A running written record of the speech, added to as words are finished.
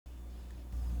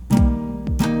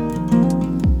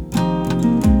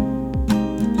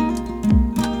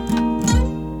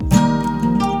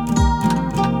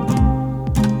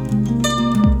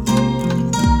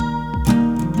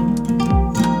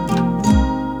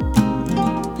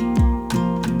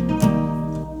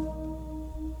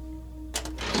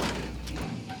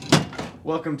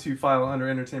Welcome to File Under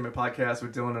Entertainment Podcast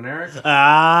with Dylan and Eric.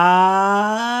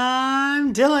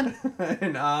 I'm Dylan.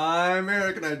 And I'm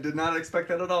Eric, and I did not expect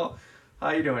that at all.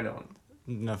 How you doing, Dylan?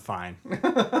 No, fine.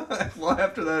 Well,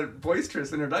 after that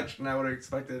boisterous introduction, I would have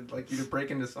expected like you to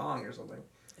break into song or something.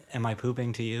 Am I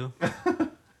pooping to you?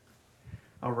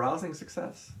 A rousing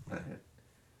success.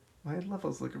 My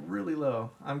levels look really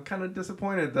low. I'm kind of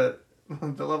disappointed that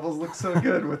the levels look so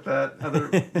good with that other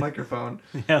microphone.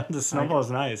 Yeah, the snowball's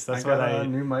nice. That's what I got a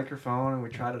new microphone, and we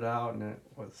tried it out, and it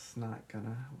was not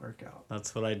gonna work out.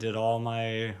 That's what I did all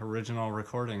my original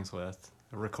recordings with.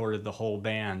 I recorded the whole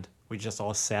band. We just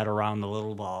all sat around the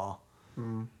little ball.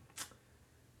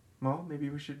 Well, maybe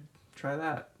we should try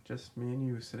that. Just me and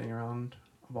you sitting around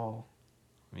a ball.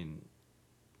 I mean,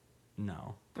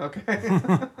 no. Okay.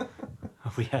 I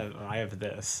have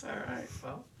this. All right.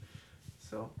 Well,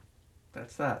 so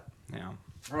that's that. Yeah.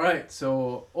 All right.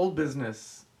 So old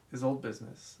business is old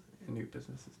business, and new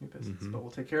business is new business. Mm-hmm. But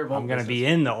we'll take care of old I'm gonna business. be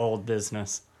in the old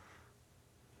business.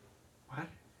 What?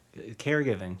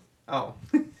 Caregiving. Oh.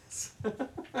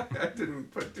 I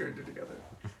didn't put two and two together.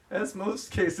 As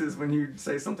most cases, when you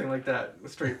say something like that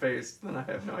with straight face, then I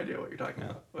have no idea what you're talking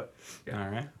about. But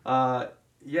yeah. All right.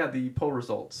 Yeah, the poll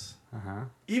results. Uh-huh.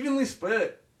 Evenly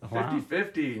split. Wow.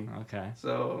 50-50. Okay.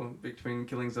 So between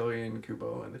Killing Zoe and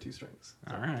Kubo and the Two Strings.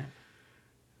 So All right.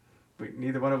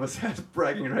 neither one of us has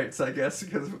bragging rights, I guess,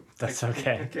 because That's I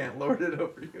okay. can't lord it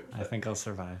over you. I think I'll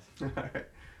survive. All right.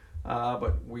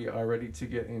 But we are ready to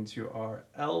get into our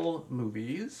L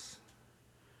movies.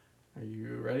 Are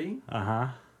you ready? Uh-huh.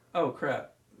 Oh,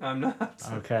 crap. I'm not.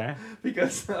 Okay.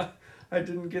 Because I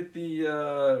didn't get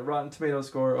the Rotten Tomato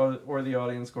score or the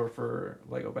audience score for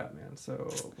Lego Batman. So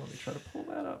let me try to pull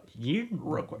that up.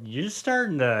 Real quick. You're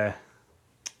starting to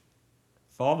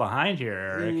fall behind here,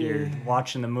 Eric. Yeah. You're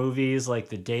watching the movies like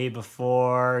the day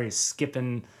before. You're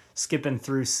skipping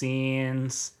through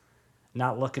scenes,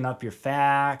 not looking up your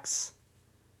facts.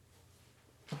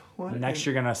 What? Next,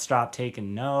 you're gonna stop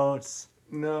taking notes.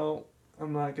 No,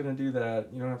 I'm not gonna do that.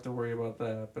 You don't have to worry about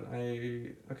that. But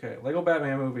okay, Lego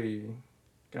Batman movie,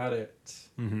 got it.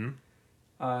 Mm-hmm.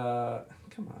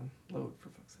 Come on, load for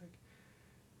fuck's sake.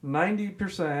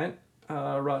 90%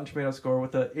 Rotten Tomato score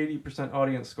with a 80%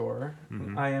 audience score.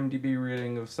 Mm-hmm. An IMDb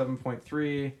rating of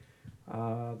 7.3.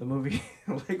 The movie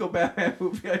Lego Batman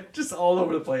movie, I just all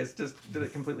over the place. Just did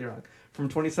it completely wrong. From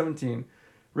 2017.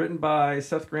 Written by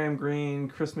Seth Graham Greene,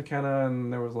 Chris McKenna,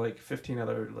 and there was like 15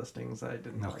 other listings I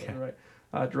didn't know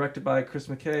right. Directed by Chris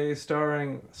McKay,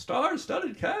 starring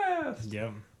star-studded cast.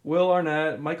 Yep. Will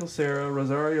Arnett, Michael Cera,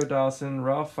 Rosario Dawson,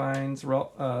 Ralph Fiennes,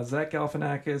 Zach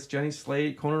Galifianakis, Jenny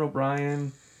Slate, Conan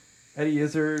O'Brien, Eddie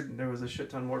Izzard. There was a shit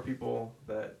ton more people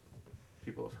that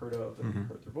people have heard of and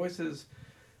heard their voices,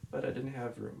 but I didn't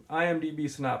have room. IMDb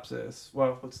synopsis.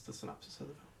 Well, what's the synopsis of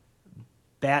the film?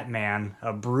 Batman,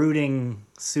 a brooding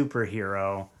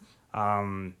superhero,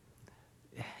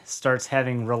 starts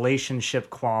having relationship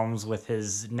qualms with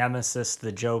his nemesis,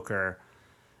 the Joker.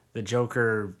 The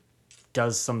Joker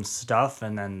does some stuff,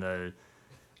 and then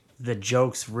the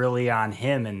joke's really on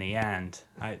him in the end.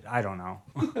 I don't know.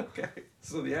 Okay,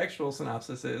 so the actual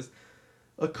synopsis is,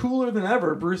 a cooler than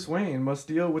ever Bruce Wayne must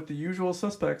deal with the usual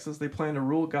suspects as they plan to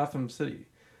rule Gotham City,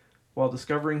 while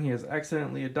discovering he has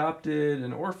accidentally adopted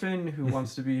an orphan who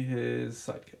wants to be his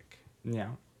sidekick.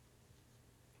 Yeah.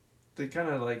 They kind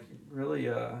of like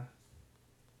really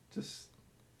just...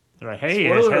 They're like, hey,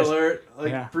 spoiler alert, like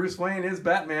yeah. Bruce Wayne is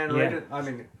Batman, right? Yeah. I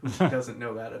mean, who doesn't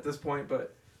know that at this point,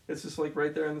 but it's just like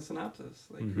right there in the synopsis.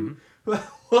 Like,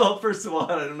 well, first of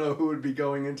all, I don't know who would be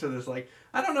going into this. Like,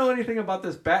 I don't know anything about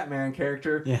this Batman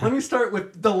character. Yeah. Let me start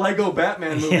with the Lego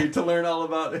Batman movie to learn all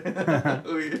about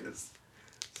who he is.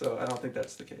 So I don't think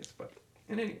that's the case, but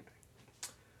in any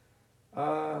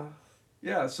way.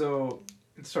 Yeah, so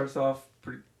it starts off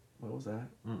pretty... What was that?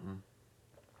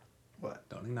 What?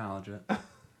 Don't acknowledge it.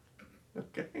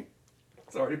 Okay.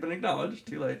 It's already been acknowledged.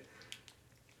 Too late.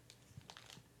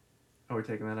 Oh, we're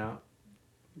taking that out?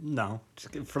 No,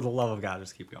 for the love of God,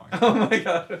 just keep going. Oh my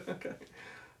god. Okay.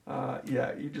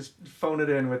 Yeah, you just phone it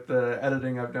in with the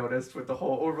editing I've noticed with the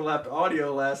whole overlapped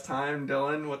audio last time,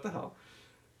 Dylan. What the hell?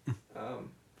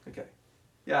 Okay.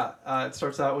 Yeah, it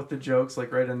starts out with the jokes,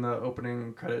 like right in the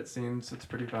opening credit scenes. It's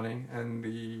pretty funny.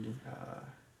 And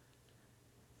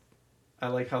I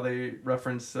like how they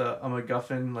reference a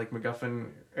MacGuffin, like MacGuffin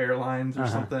Airlines or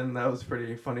something. That was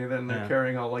pretty funny. Then they're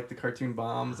carrying all like the cartoon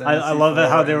bombs. And I love it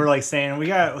how they were like saying, we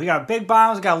got big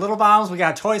bombs, we got little bombs, we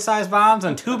got toy-sized bombs,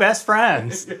 and two best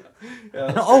friends.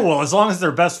 Yeah, oh, well, as long as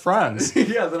they're best friends.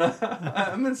 Yeah, then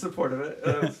I'm in support of it.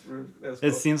 That's cool.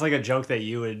 It seems like a joke that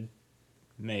you would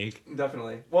make.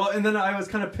 Definitely. Well, and then I was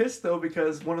kind of pissed though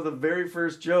because one of the very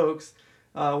first jokes,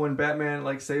 when Batman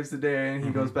like saves the day and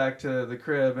he goes back to the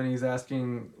crib and he's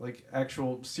asking like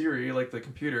actual Siri, like the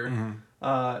computer,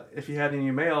 if he had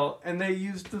any mail, and they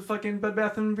used the fucking Bed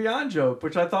Bath and Beyond joke,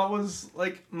 which I thought was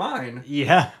like mine.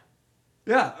 Yeah.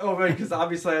 Yeah. Oh, right. Because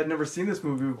obviously I had never seen this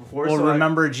movie before. Well, so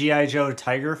remember G.I. Joe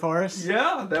Tiger Force?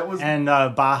 Yeah, that was. And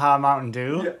Baja Mountain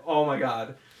Dew? Yeah, oh my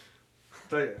god.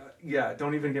 Yeah,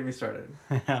 don't even get me started.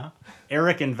 Yeah.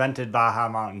 Eric invented Baja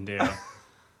Mountain Dew.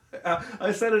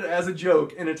 I said it as a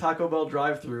joke in a Taco Bell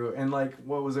drive-thru, and like,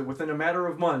 what was it? Within a matter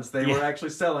of months, they were actually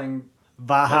selling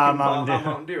Baja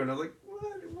Mountain Dew, and I was like,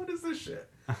 what is this shit?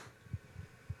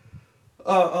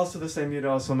 Also, the same you'd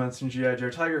also mentioned G.I. Joe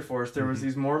Tiger Force. There was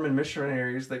these Mormon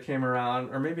missionaries that came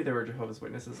around, or maybe they were Jehovah's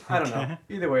Witnesses. I don't know.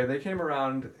 Either way, they came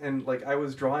around, and like I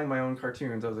was drawing my own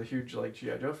cartoons. I was a huge like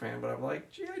G.I. Joe fan, but I'm like,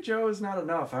 G.I. Joe is not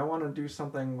enough. I want to do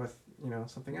something with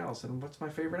something else. And what's my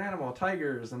favorite animal?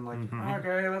 Tigers. And like,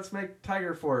 okay, let's make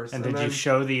Tiger Force. And did you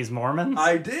show these Mormons?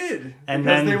 I did. And because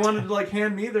then they wanted to like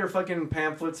hand me their fucking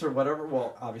pamphlets or whatever.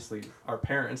 Well, obviously our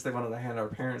parents. They wanted to hand our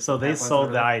parents. So they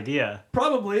sold the idea.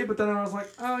 Probably, but then I was like,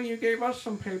 oh, you gave us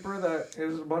some paper that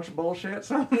is a bunch of bullshit,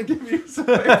 so I'm gonna give you some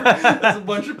paper that's a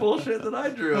bunch of bullshit that I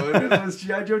drew, and it was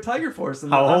G.I. Joe Tiger Force.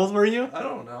 And how old were you? I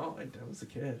don't know. I was a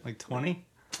kid. Like 20?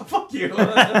 Oh, fuck you.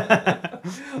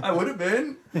 I would have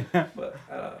been, but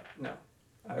no.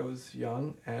 I was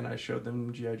young, and I showed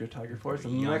them G.I. Joe Tiger Force,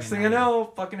 and the next thing I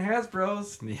know, fucking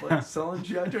Hasbro's like selling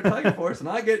G.I. Joe Tiger Force, and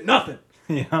I get nothing.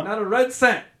 Yeah. Not a red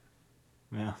cent.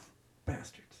 Yeah.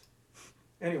 Bastards.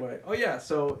 Anyway, oh yeah,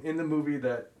 so in the movie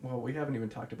that, well, we haven't even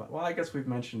talked about, well, I guess we've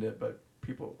mentioned it, but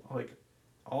people, like,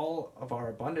 all of our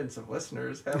abundance of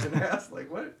listeners haven't asked, like,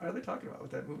 what are they talking about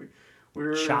with that movie?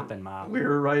 Shopping Mob. We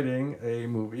were writing a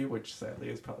movie, which sadly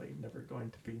is probably never going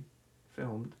to be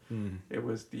filmed. It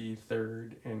was the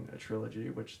third in a trilogy,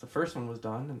 which the first one was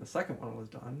done and the second one was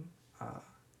done.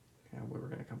 And we were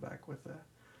going to come back with the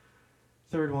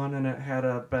third one, and it had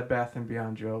a Bed Bath &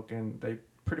 Beyond joke, and they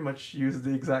pretty much used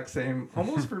the exact same,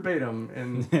 almost verbatim,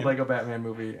 in Lego Batman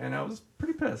movie. And I was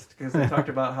pretty pissed because they talked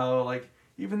about how, like,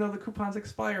 even though the coupons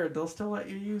expired, they'll still let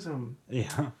you use them.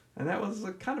 Yeah. And that was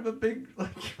kind of a big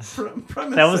premise.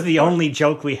 That was the only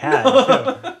joke we had.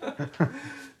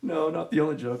 No, not the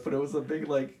only joke, but it was a big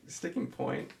sticking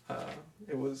point.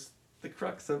 It was the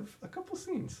crux of a couple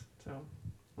scenes, so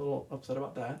a little upset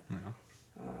about that.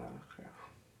 Yeah.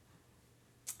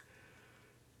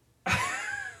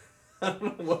 I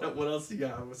don't know what else you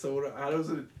got. So how does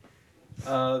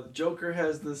it? Joker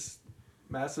has this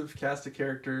massive cast of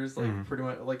characters, pretty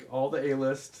much like all the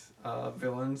A-list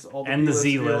villains, all the and the B-list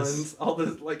Z-list villains, all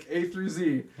the A through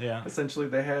Z. Yeah. Essentially,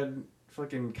 they had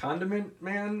fucking Condiment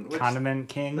Man. Condiment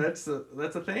King. That's a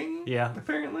thing. Yeah.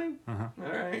 Apparently. All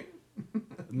right.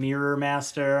 Mirror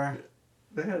Master.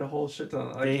 They had a whole shit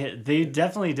ton. They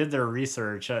definitely did their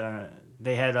research.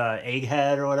 They had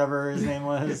Egghead or whatever his name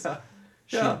was.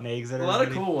 Shooting eggs at a lot of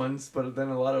everybody. cool ones, but then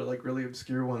a lot of really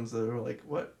obscure ones that were like,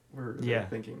 what were they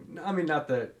thinking? I mean, not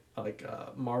that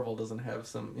Marvel doesn't have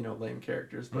some lame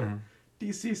characters, but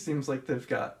DC seems like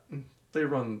they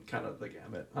run kind of the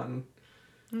gamut on.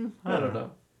 I don't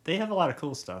know. They have a lot of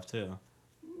cool stuff too.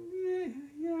 Yeah.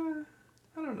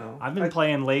 I don't know. I've been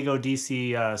playing Lego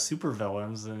DC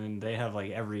supervillains, and they have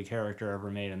every character ever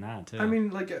made in that too. I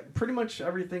mean, pretty much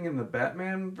everything in the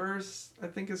Batman verse I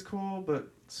think is cool, but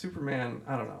Superman,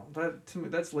 I don't know. That to me,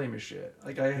 that's lame as shit.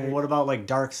 What about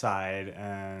Darkseid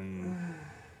and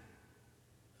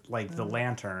the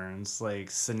Lanterns,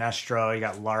 Sinestro? You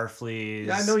got Larfleeze.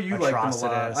 Yeah, I know you like them a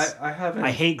lot. I haven't.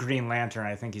 I hate Green Lantern.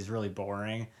 I think he's really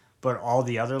boring. But all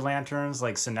the other Lanterns,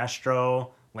 like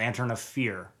Sinestro, Lantern of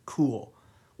Fear, cool.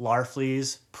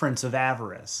 Larfleeze, Prince of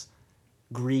Avarice,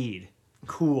 Greed,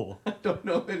 cool. I don't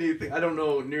know anything. I don't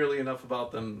know nearly enough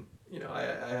about them. I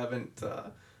haven't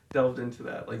delved into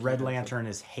that. Red Lantern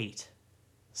is hate.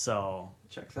 So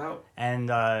checks out. And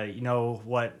you know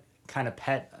what kind of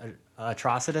pet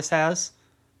Atrocitus has?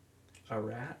 A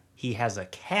rat? He has a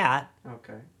cat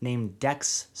named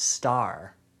Dex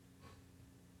Star.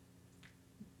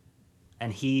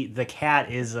 And the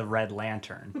cat is a Red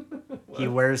Lantern. He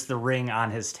wears the ring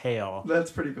on his tail.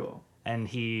 That's pretty cool. And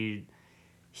he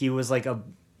was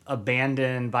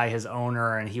abandoned by his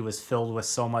owner, and he was filled with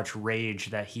so much rage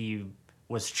that he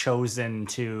was chosen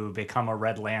to become a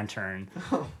Red Lantern.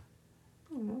 Oh,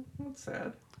 that's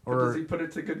sad. Does he put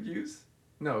it to good use?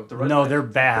 No, they're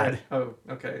bad. Oh,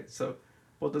 okay. So,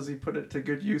 does he put it to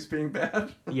good use being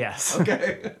bad? Yes.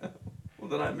 Okay. Well,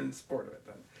 then I'm in support of it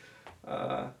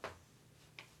then.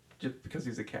 just because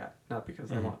he's a cat, not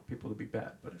because I want people to be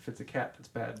bad. But if it's a cat that's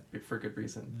bad for good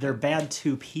reason. They're bad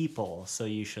to people, so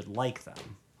you should like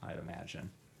them, I'd imagine.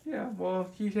 Yeah, well,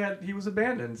 he was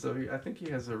abandoned, so I think he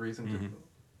has a reason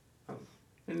to.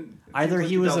 And it Either seems like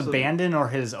he was also- abandoned or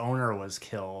his owner was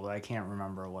killed. I can't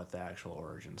remember what the actual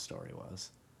origin story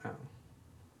was. Oh.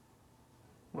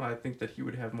 Well, I think that he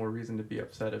would have more reason to be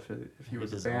upset if he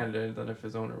was his abandoned than if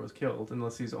his owner was killed,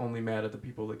 unless he's only mad at the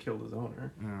people that killed his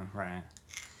owner. Right.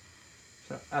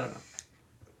 So I don't know.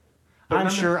 But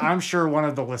I'm sure one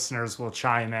of the listeners will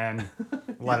chime in,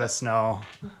 let us know.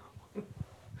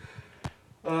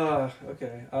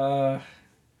 Okay.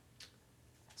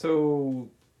 So,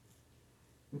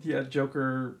 yeah,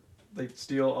 Joker, they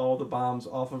steal all the bombs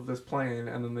off of this plane,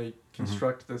 and then they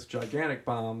construct this gigantic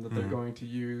bomb that they're going to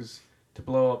use to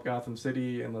blow up Gotham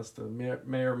City unless the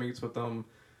mayor meets with them.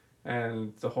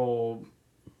 And the whole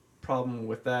problem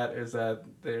with that is that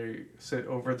they sit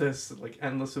over this like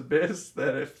endless abyss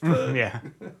that if the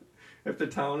if the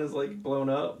town is like blown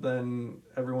up, then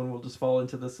everyone will just fall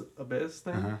into this abyss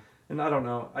thing. And I don't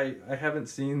know. I haven't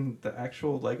seen the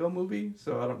actual Lego movie,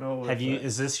 so I don't know.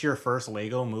 Is this your first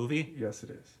Lego movie? Yes, it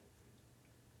is.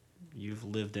 You've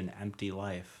lived an empty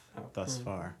life thus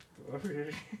far.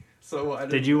 So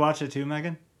Did you watch it too,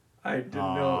 Megan? I didn't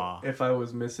know if I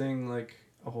was missing like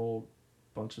a whole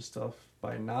bunch of stuff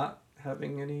by not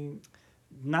having any.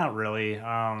 Not really.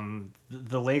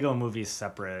 The Lego movie is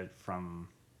separate from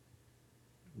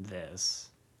this.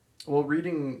 Well,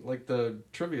 reading like the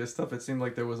trivia stuff, it seemed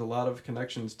like there was a lot of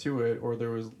connections to it, or there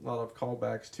was a lot of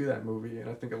callbacks to that movie, and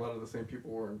I think a lot of the same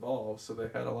people were involved, so they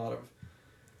had a lot of.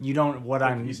 You don't. What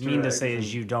like I Easter mean to eggs say is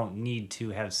and- you don't need to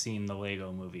have seen the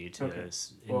Lego movie to Okay.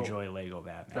 Well, enjoy Lego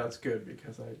Batman. That's good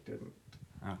because I didn't.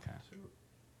 Okay. So,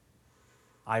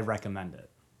 I recommend it.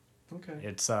 okay.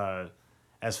 It's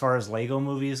as far as Lego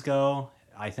movies go,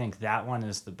 I think that one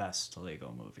is the best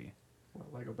Lego movie.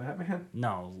 What, Lego Batman?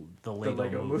 No, the Lego,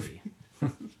 Lego movie.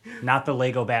 Not the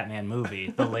Lego Batman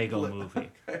movie, the Lego Le- movie.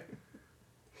 Okay.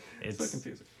 So It's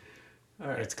confusing. All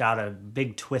right. it's got a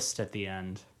big twist at the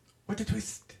end. What a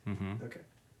twist. Mm-hmm. Okay.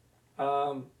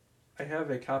 I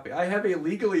have a copy. I have a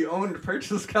legally owned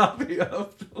purchase copy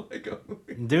of the Lego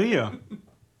movie. Do you?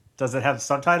 Does it have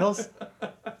subtitles?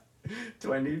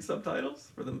 Do I need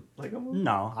subtitles for the Lego movie?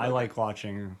 No, I like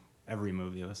watching every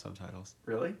movie with subtitles.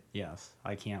 Really? Yes,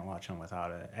 I can't watch them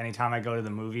without it. Anytime I go to the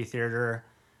movie theater,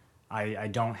 I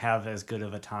don't have as good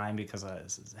of a time because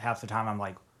half the time I'm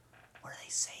like, what are they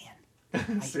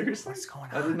saying? Seriously? what's going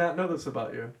I did on? not know this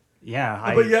about you.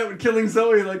 Yeah, But yet, with Killing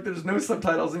Zoe, like, there's no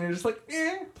subtitles, and you're just like,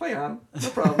 play on. No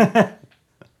problem.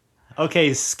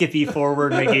 Okay, Skippy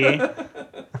forward,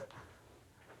 McGee.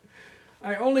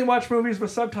 I only watch movies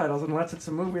with subtitles unless it's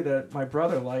a movie that my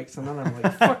brother likes, and then I'm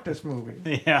like, fuck this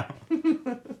movie. Yeah.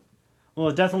 Well,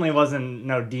 it definitely wasn't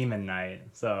no Demon Knight,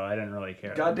 so I didn't really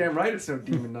care. Goddamn right it's no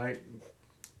Demon Knight.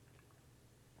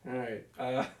 Alright,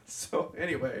 so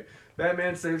anyway,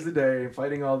 Batman saves the day,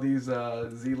 fighting all these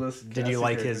Z-list Did you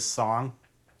like his song?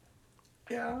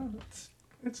 Yeah,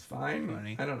 it's fine.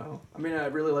 Funny. I don't know. I mean, I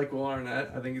really like Will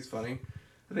Arnett. I think he's funny.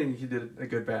 I think he did a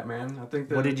good Batman. I think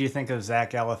that... What did you think of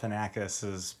Zach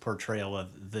Galifianakis' portrayal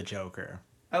of the Joker?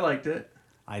 I liked it.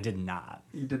 I did not.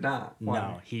 You did not. Why?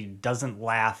 No, he doesn't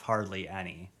laugh hardly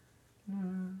any.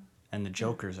 And the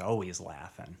Joker's always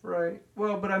laughing. Right.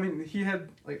 Well, but I mean, he had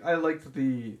like I liked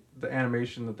the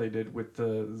animation that they did with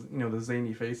the the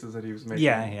zany faces that he was making.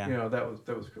 Yeah, yeah. You know that was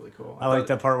really cool. I like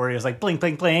the part where he was like blink,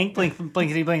 blink, blink, blink,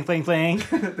 blinkety, blink, blink, blink.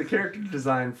 the character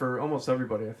design for almost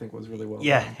everybody I think was really well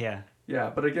Yeah, done. yeah. Yeah,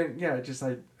 but again, yeah, just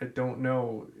I don't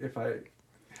know if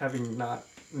having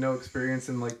no experience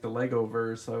in like the Lego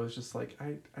verse, I was just like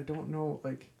I don't know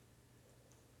like.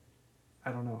 I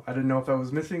don't know. I didn't know if I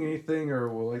was missing anything or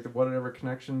like whatever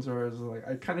connections, or I was like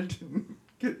I kind of didn't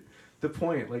get the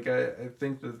point. Like I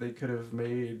think that they could have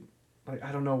made like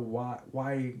I don't know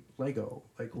why Lego,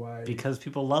 like why Because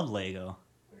people love Lego.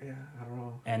 Yeah, I don't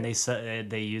know. And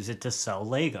they use it to sell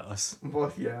Legos.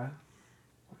 Well, yeah.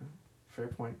 Fair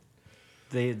point.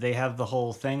 They have the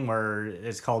whole thing where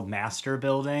it's called master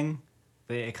building.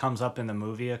 It comes up in the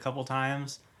movie a couple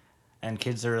times. And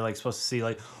kids are like supposed to see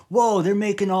like, whoa, they're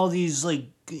making all these like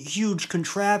huge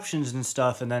contraptions and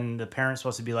stuff. And then the parent's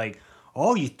supposed to be like,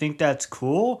 oh, you think that's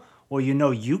cool? Well,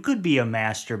 you could be a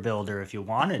master builder if you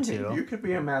wanted to. You could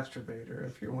be a masturbator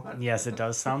if you want. Yes, it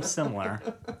does sound similar.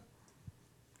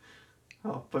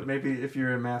 Oh, but maybe if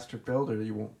you're a master builder,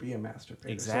 you won't be a masturbator.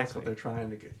 Exactly. So that's what they're trying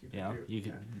to get you to do. You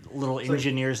could, Yeah. little It's like,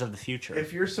 engineers of the future.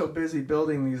 If you're so busy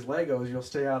building these Legos, you'll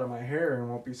stay out of my hair and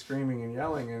won't be screaming and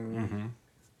yelling and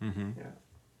Mm-hmm. yeah.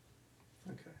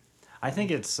 Okay. I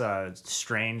think it's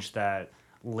strange that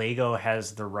Lego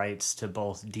has the rights to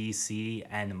both DC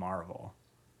and Marvel.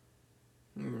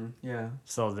 Yeah.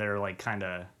 So they're like kind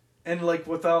of. And like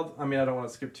without, I mean, I don't want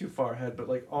to skip too far ahead, but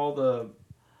like all the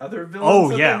other villains. Oh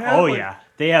that yeah, they have, like, yeah.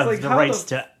 They have like, the how rights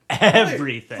the to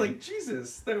everything. It's like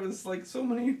Jesus, there was like so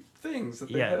many things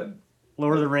that they had.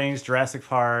 Lord of the Rings, Jurassic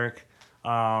Park,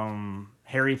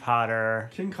 Harry Potter,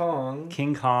 King Kong,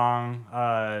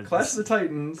 Clash of the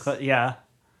Titans. Yeah.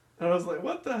 And I was like,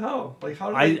 what the hell? Like,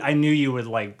 how? Do I knew you would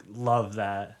like love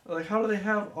that. Like, how do they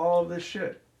have all of this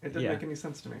shit? It didn't Yeah. make any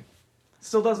sense to me.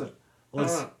 Still doesn't.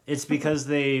 Well, it's because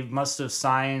they must have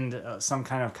signed some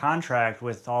kind of contract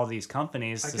with all these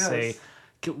companies to say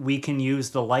we can use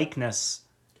the likeness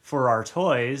for our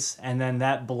toys, and then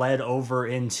that bled over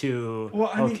into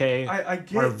I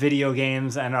get our video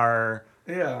games and our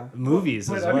movies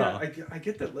as well. I mean, I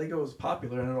get that Lego is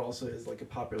popular, and it also is like a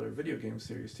popular video game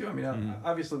series too. I mean,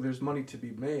 obviously there's money to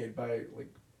be made by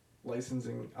like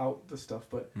licensing out the stuff,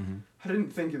 but I didn't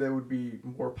think that would be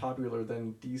more popular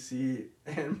than DC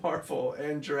and Marvel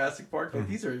and Jurassic Park. Like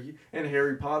these are, and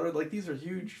Harry Potter. Like these are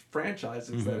huge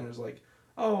franchises that there's like,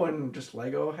 oh, and just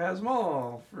Lego has them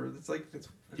all. It's weird.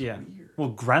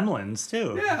 Well, Gremlins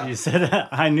too. Yeah. You said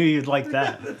I knew you'd like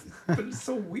that. But it's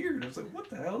so weird. It's like, what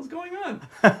the hell is going on?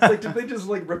 It's like, did they just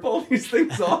like rip all these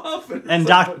things off? And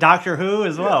Doctor Who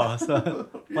as well. So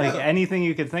like anything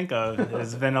you could think of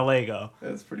has been a Lego.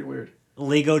 That's pretty weird.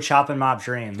 Lego Chop and Mop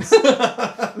Dreams.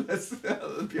 That'd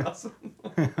be awesome.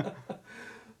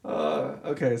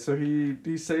 Okay, so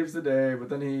he saves the day, but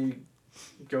then he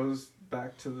goes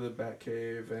back to the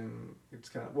Batcave, and it's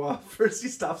kind of, well, first he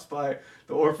stops by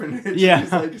the orphanage. Yeah.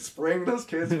 He's like spraying those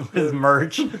kids with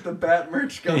merch. With the Bat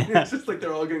merch gun. Yeah. It's just like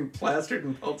they're all getting plastered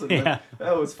and pelted. Yeah.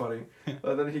 That was funny.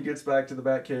 Then he gets back to the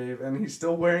Batcave, and he's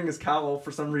still wearing his cowl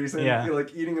for some reason. Yeah. He's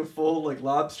like eating a full like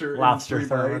lobster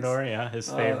thermidor, yeah,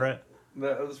 his favorite.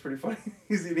 That was pretty funny.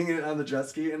 He's eating it on the jet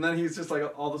ski, and then he's just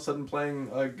like all of a sudden playing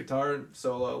a guitar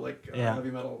solo, like a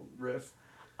heavy metal riff.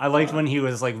 I liked when he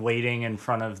was like waiting in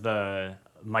front of the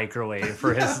microwave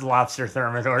for his lobster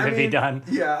thermidor to be done.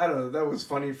 Yeah, I don't know. That was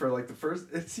funny for like the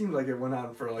first. It seemed like it went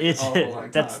on for like a long time.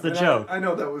 That's the joke. I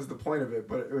know that was the point of it,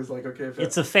 but it was like, okay, if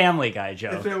it's a Family Guy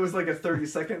joke. If it was like a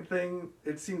 30-second thing,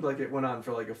 it seemed like it went on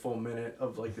for like a full minute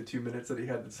of like the 2 minutes that he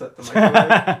had to set the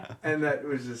microwave, and that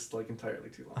was just like entirely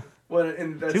too long. Well,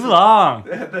 and that's too long.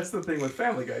 That's the thing with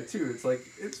Family Guy too. It's like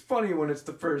it's funny when it's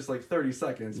the first like 30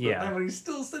 seconds, but then when he's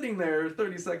still sitting there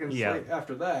 30 seconds like,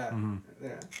 after that,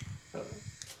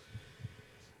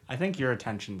 I think your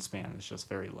attention span is just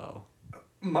very low.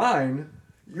 Mine?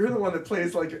 You're the one that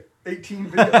plays like 18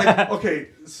 videos. Like, okay,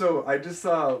 so I just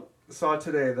saw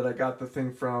today that I got the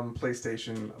thing from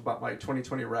PlayStation about my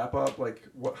 2020 wrap up, like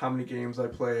how many games I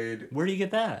played. Where do you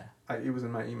get that? It was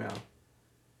in my email.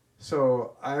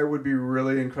 So I would be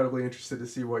really incredibly interested to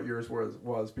see what yours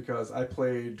was because I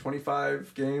played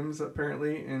 25 games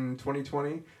apparently in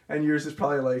 2020, and yours is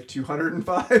probably like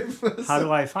 205. How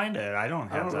do I find it? I don't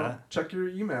have that. Check your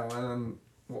email, and then,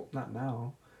 well, not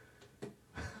now.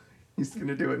 He's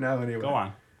gonna do it now anyway. Go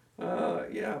on.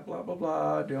 Yeah, blah blah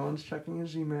blah. Dylan's checking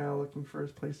his email, looking for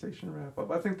his PlayStation wrap up.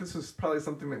 I think this is probably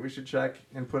something that we should check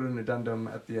and put an addendum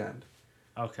at the end.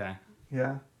 Okay.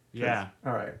 Yeah. Yeah.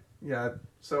 All right. Yeah.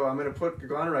 So I'm gonna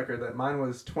go on record that mine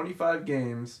was 25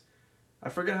 games. I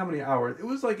forget how many hours. It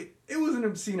was an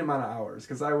obscene amount of hours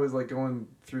because I was like going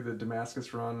through the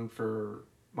Damascus run for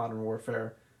Modern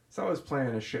Warfare, so I was playing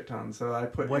a shit ton. So I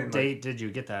put. What date did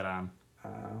you get that on? I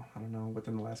don't know.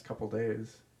 Within the last couple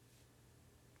days.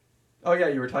 Oh yeah,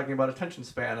 you were talking about attention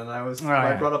span, and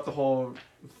I brought up the whole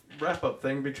wrap up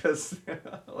thing because,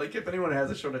 like, if anyone has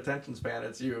a short attention span,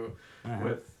 it's you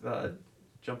with.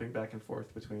 Jumping back and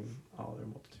forth between all their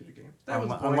multitude of games.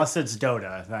 Unless it's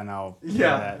Dota, then I'll play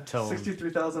that till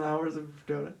 63,000 hours of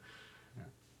Dota. Yeah.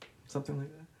 Something like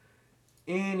that.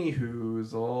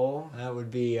 Anywhoozle. That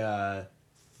would be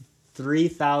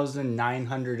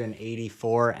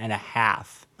 3,984 and a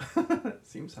half.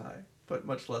 Seems high, but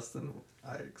much less than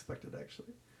I expected,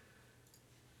 actually.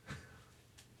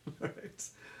 All right.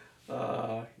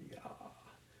 Yeah.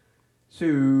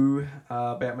 So,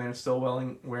 Batman is still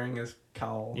wearing his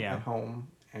cowl at home,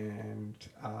 and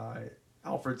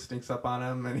Alfred sneaks up on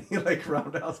him, and he like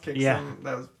roundhouse kicks him.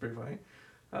 That was pretty funny.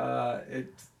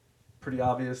 It's pretty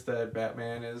obvious that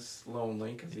Batman is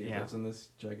lonely because he lives in this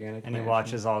gigantic mansion. He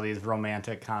watches all these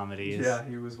romantic comedies. Yeah,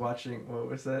 he was watching, what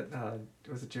was that?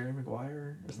 Was it Jerry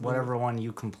Maguire? Whatever one,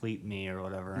 You Complete Me or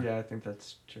whatever. Yeah, I think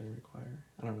that's Jerry Maguire.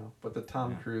 I don't know. But the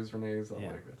Tom Cruise, Renee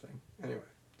Zellweger thing. Anyway.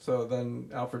 So then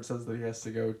Alfred says that he has to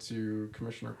go to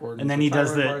Commissioner Gordon's And then he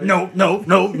does the retirement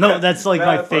no. That's like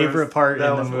my favorite part in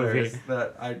the movie. hilarious.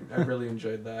 That I really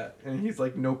enjoyed that. And he's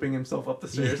like noping himself up the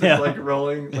stairs. Yeah. He's like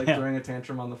rolling, like Yeah. throwing a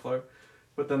tantrum on the floor.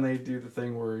 But then they do the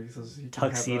thing where he says he can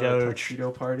Tuxedo have a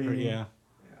tuxedo party. Yeah.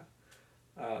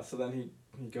 So then he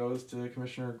goes to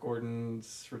Commissioner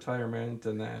Gordon's retirement,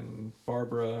 and then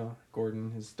Barbara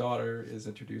Gordon, his daughter, is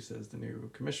introduced as the new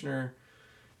commissioner.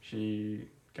 She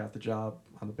got the job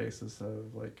on the basis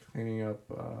of like cleaning up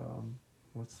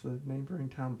what's the neighboring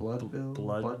town? Bloodville?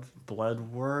 Bloodworth?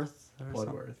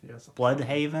 Bloodworth, yes.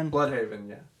 Bloodhaven? Bloodhaven,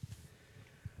 yeah.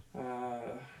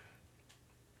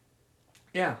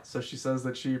 Yeah, so she says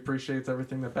that she appreciates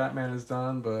everything that Batman has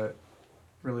done, but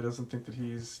really doesn't think that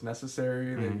he's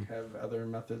necessary. They have other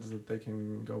methods that they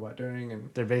can go about doing, and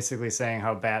They're basically saying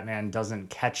how Batman doesn't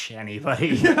catch anybody.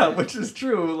 yeah, which is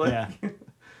true. Like, Yeah.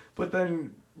 But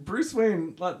then Bruce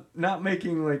Wayne not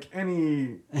making like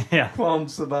any Yeah.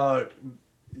 qualms about.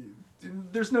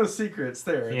 There's no secrets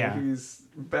there. that Yeah. He's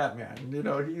Batman. You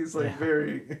know, he's like Yeah.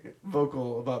 very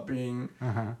vocal about being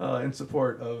Uh-huh. in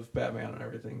support of Batman and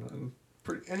everything. And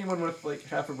anyone with like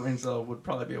half a brain cell would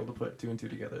probably be able to put two and two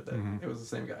together that it was the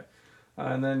same guy.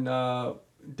 And then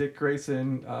Dick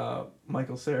Grayson,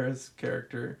 Michael Cera's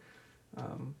character,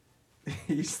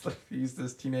 he's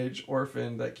this teenage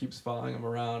orphan that keeps following him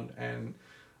around, and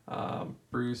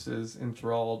Bruce is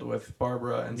enthralled with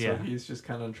Barbara, and so Yeah. he's just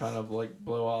kind of trying to like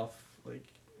blow off like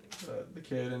the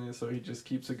kid, and so he just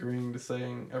keeps agreeing to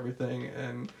saying everything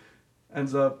and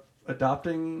ends up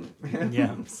adopting him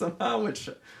Yeah. somehow. Which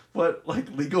what like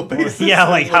legal basis? Yeah,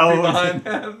 like would how be behind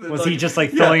that? Was he just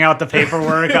like filling out the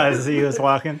paperwork as he was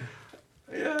walking?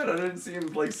 Yeah, I didn't see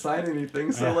him like sign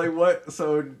anything. So Yeah. like what?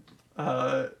 So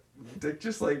Dick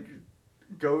just like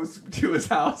goes to his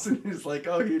house and he's like,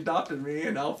 "Oh, he adopted me,"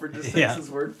 and Alfred just takes Yeah. his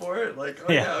word for it. Like,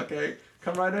 "Oh Yeah. yeah, okay,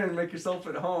 come right in and make yourself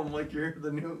at home. Like you're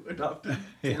the new adopted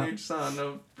Yeah. teenage son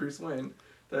of Bruce Wayne."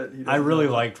 That he. I doesn't really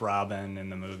know. liked Robin in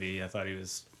the movie. I thought he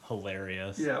was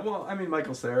hilarious. Yeah, well, I mean,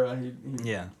 Michael Cera, he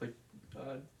Yeah. like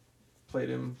played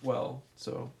him well,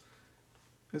 so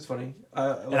it was funny.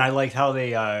 And I liked how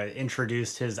they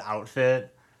introduced his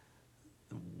outfit.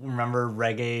 Remember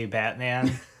Reggae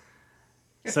Batman?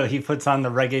 So he puts on the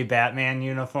Reggae Batman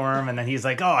uniform, and then he's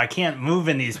like, "Oh, I can't move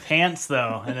in these pants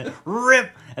though," and then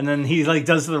rip, and then he like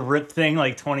does the rip thing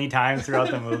like 20 times throughout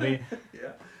the movie.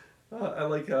 Yeah. I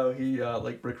like how he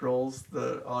like Rick rolls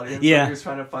the audience. Yeah. Like, he was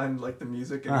trying to find like the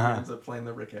music, and he ends up playing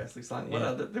the Rick Astley song. What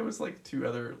Yeah. there was like two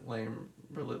other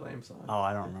really lame songs. Oh,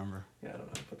 I don't remember. Yeah, I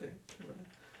don't know, but they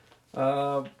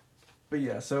were. But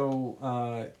yeah,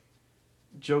 so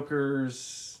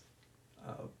Joker's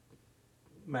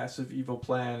massive evil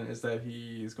plan is that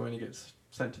he is going to get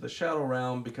sent to the Shadow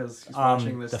Realm because he's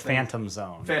watching this The thing. Phantom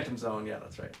Zone. Phantom Zone, yeah,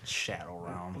 that's right. Shadow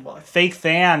Realm. Why? Fake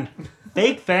fan.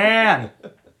 Fake fan.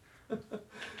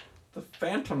 The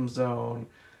Phantom Zone,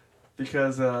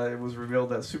 because it was revealed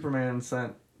that Superman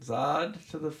sent Zod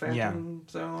to the Phantom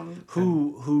Zone.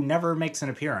 Who never makes an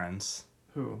appearance.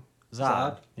 Who?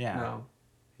 Zod. Yeah. No.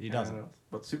 He Yeah, doesn't. no.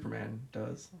 But Superman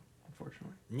does,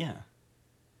 unfortunately. Yeah.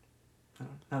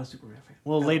 Not a Superman fan.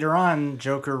 Well, No. later on,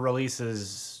 Joker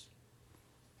releases.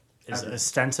 Is Everything.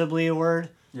 ostensibly a word?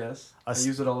 Yes. I Os-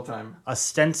 use it all the time.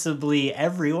 Ostensibly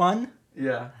everyone.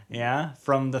 Yeah. Yeah,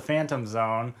 from the Phantom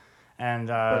Zone, and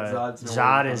Zod's nowhere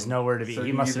Zod to is find. nowhere to be. So he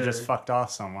he must have either- just fucked off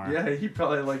somewhere. Yeah, he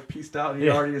probably like pieced out. He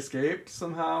Yeah. already escaped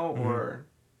somehow, or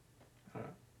yeah.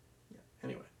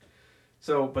 Anyway,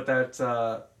 so but that's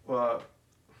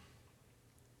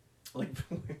like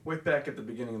way back at the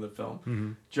beginning of the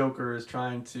film, Joker is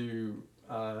trying to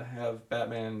have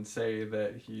Batman say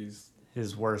that he's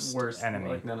His worst enemy.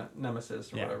 like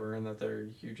nemesis or Yeah. whatever, and that they're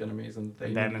huge enemies, and they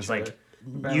And need Batman's each like, other.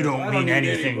 "You Batman's don't like, "I mean need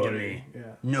anything to anybody." me. Yeah.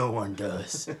 No one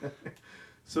does.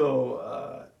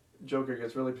 So Joker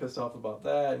gets really pissed off about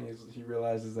that, and he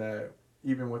realizes that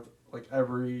even with like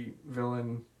every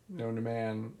villain known to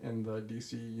man in the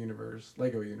DC universe,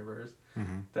 Lego universe,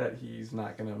 that he's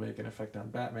not gonna make an effect on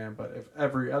Batman. But if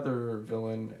every other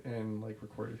villain in like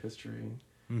recorded history,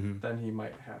 then he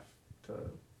might have to,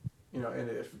 and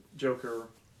if Joker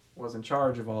was in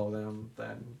charge of all of them,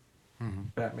 then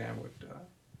Batman would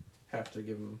have to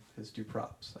give him his due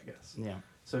props, I guess. Yeah.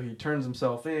 So he turns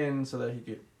himself in so that he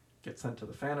could get sent to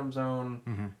the Phantom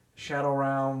Zone, Shadow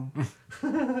Realm,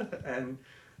 and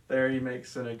there he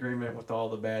makes an agreement with all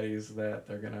the baddies that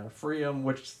they're gonna free him.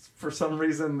 Which for some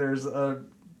reason there's a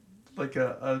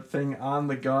thing on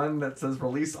the gun that says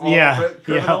 "Release all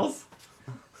criminals."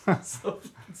 So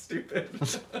stupid.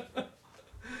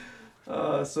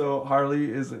 So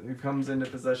Harley comes into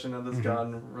possession of this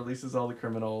gun, releases all the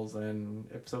criminals, and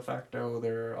ipso facto,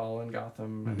 they're all in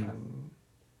Gotham. And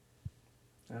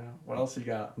then, what else you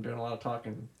got? I'm doing a lot of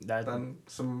talking. That Then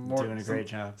some more. doing a great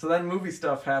job. So then movie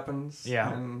stuff happens.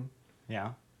 Yeah. And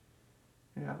Yeah.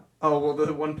 yeah. Oh well,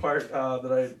 the one part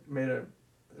that I made a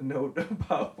note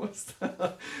about was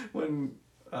when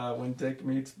Dick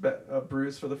meets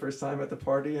Bruce for the first time at the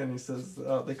party, and he says,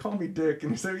 "They call me Dick,"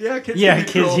 and he says, "Yeah, kids." Yeah,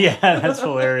 kids. Yeah, that's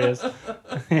hilarious.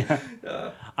 Yeah.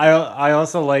 I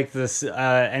also like this.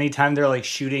 Anytime they're like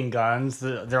shooting guns,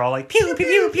 they're all like pew pew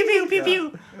pew pew pew pew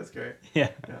pew. That's great. Yeah.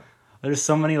 There's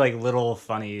so many like little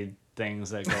funny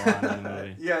things that go on in the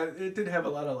movie. Yeah, it did have a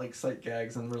lot of like sight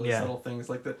gags and really subtle things,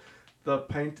 like the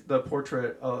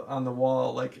portrait on the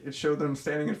wall, like it showed them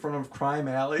standing in front of Crime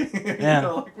Alley. Yeah.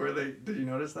 Like where did you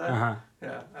notice that? Uh-huh.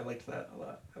 Yeah, I liked that a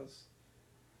lot. That was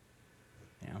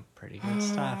pretty good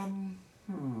stuff.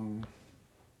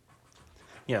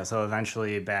 Yeah, so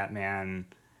eventually Batman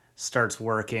starts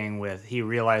working with. He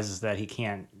realizes that he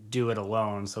can't do it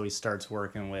alone, so he starts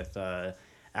working with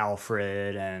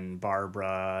Alfred and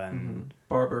Barbara and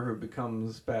Barbara, who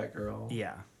becomes Batgirl.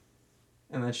 Yeah.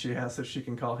 And then she asks if she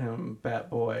can call him Bat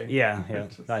Boy. Yeah.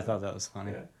 I thought that was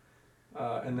funny.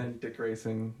 Yeah. And then Dick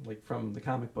Grayson, like from the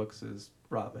comic books, is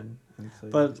Robin. And so,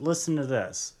 But listen to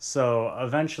this. So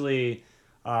eventually,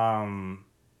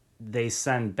 they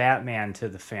send Batman to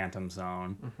the Phantom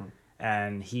Zone,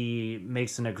 and he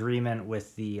makes an agreement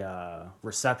with the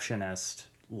receptionist,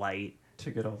 Light, to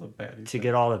get all the baddies.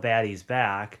 get all the baddies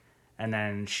back. And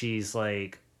then she's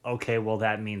like, "Okay, well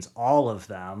that means all of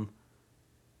them."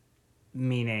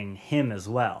 Meaning him as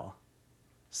well.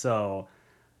 So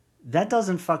that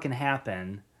doesn't fucking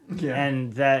happen. Yeah.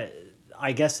 And that,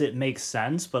 I guess it makes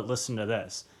sense, but listen to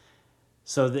this.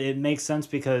 So it makes sense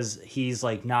because he's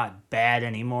like not bad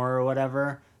anymore or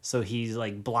whatever. So he's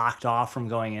like blocked off from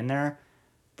going in there.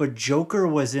 But Joker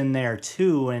was in there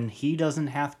too, and he doesn't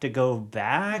have to go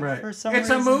back for some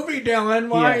reason. It's a movie, Dylan.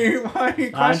 Why are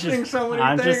you questioning so many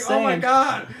I'm things? just saying. Oh my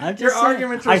god. Your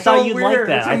arguments are I thought so you'd weird.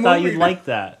 like that. I thought you'd like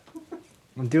that.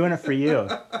 I'm doing it for you.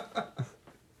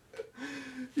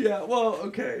 Yeah, well,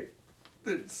 okay.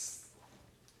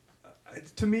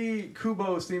 To me,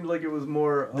 Kubo seemed like it was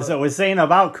more... So we're saying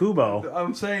about Kubo.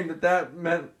 I'm saying that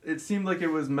meant... It seemed like it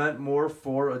was meant more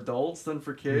for adults than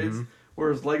for kids.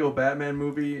 Whereas Lego Batman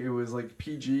movie, it was like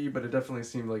PG, but it definitely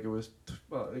seemed like it was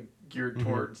geared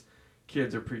towards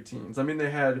kids or preteens. I mean,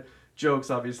 they had jokes,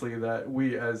 obviously, that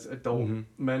we as adult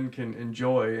men can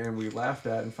enjoy and we laughed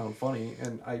at and found funny.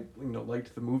 And I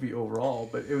liked the movie overall,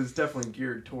 but it was definitely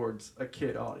geared towards a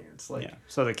kid audience. Like, yeah.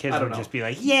 So the kids would just be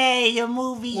like, "Yay, a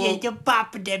movie! And you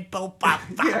pop and then pop."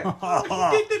 Yeah.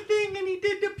 Oh, he did the thing and he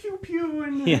did the pew pew.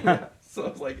 And so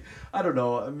it's like, I don't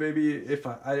know. Maybe if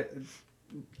I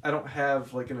don't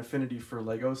have like an affinity for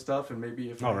Lego stuff, and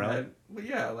maybe if I really? had, well,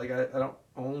 yeah, like I don't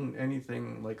own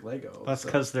anything like Lego. That's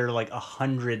because they're like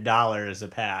 $100 a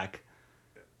pack.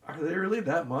 Are they really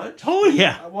that much? Oh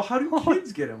yeah. Well, how do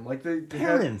kids get them? Like they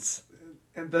Parents.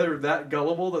 And they're that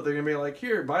gullible that they're gonna be like,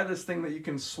 here, buy this thing that you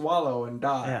can swallow and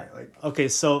die. Yeah. Like, okay,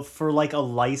 so for like a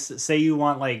license, say you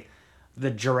want like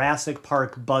the Jurassic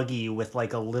Park buggy with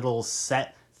like a little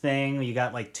set thing. You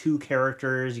got like 2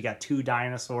 characters, you got 2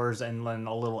 dinosaurs, and then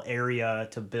a little area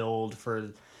to build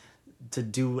to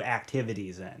do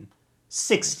activities in.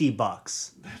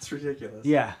 $60. that's ridiculous.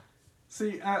 Yeah.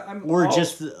 See, I'm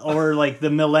or like the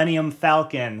Millennium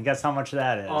Falcon. Guess how much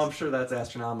that is? Oh, I'm sure that's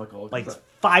astronomical. Like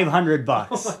 $500.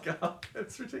 Oh my god,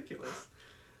 that's ridiculous.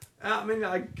 I mean,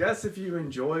 I guess if you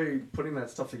enjoy putting that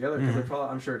stuff together, because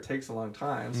I'm sure it takes a long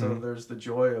time. So there's the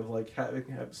joy of like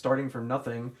starting from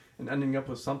nothing and ending up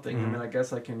with something. I mean, I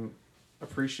guess I can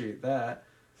appreciate that,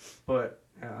 but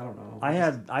I don't know. I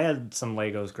had some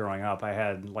Legos growing up.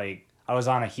 I was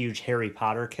on a huge Harry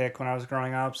Potter kick when I was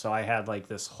growing up, so I had like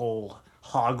this whole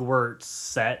Hogwarts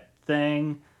set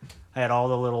thing. I had all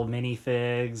the little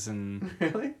minifigs and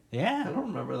Really? Yeah. I don't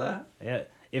remember that. Yeah.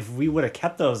 If we would have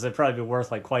kept those, they'd probably be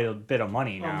worth like quite a bit of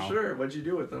money now. I'm sure. What'd you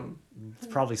do with them? It's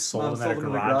probably sold them at a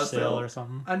garage sale or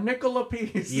something. A nickel a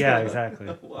piece. Yeah,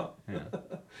 exactly. Wow. Yeah.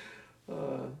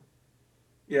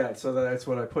 Yeah, so that's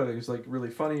what I put. It was like really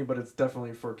funny, but it's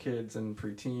definitely for kids and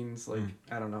preteens. Like,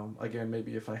 I don't know. Again,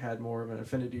 maybe if I had more of an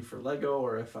affinity for Lego,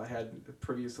 or if I had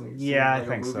previously seen Yeah, a I Lego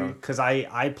think movie. so. Because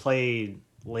I played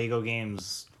Lego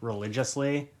games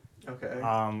religiously. Okay.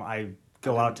 I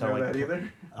go out to know like that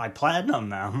either. I platinum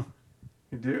them.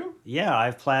 You do? Yeah,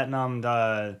 I've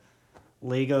platinumed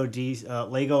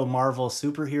Lego Marvel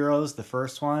Superheroes, the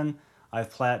first one. I've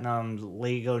platinumed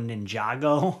Lego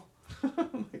Ninjago. Oh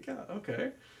my god.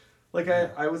 Okay. Like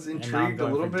I was now I'm intrigued a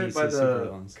going little for bit DC by the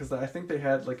supervillains. because I think they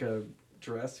had like a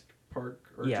Jurassic Park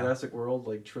or Yeah. Jurassic World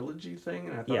like trilogy thing,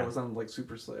 and I thought Yeah. it was on like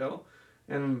Super Sale,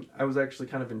 and I was actually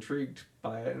kind of intrigued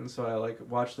by it, and so I like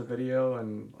watched the video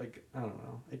and like I don't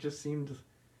know, it just seemed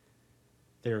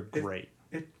They're great.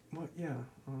 well yeah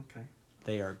okay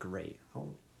They are great.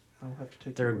 I'll have to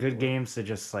take. They're your word good for it. games to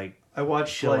just like I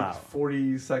watched chill like out.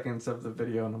 40 seconds of the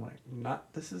video, and I'm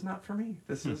like, this is not for me.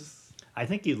 This is. I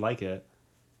think you'd like it.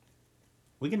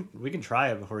 We can try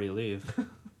it before you leave.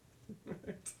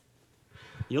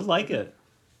 You'll like it.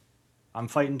 I'm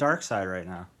fighting Darkseid right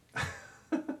now.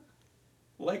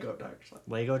 Lego Darkseid.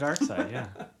 Lego Darkseid, yeah.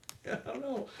 I don't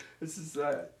know. This is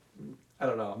I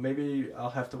don't know. Maybe I'll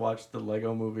have to watch the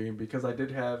Lego movie because I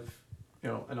did have,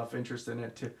 enough interest in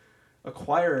it to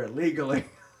acquire it legally.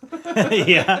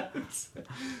 Yeah.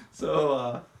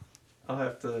 So I'll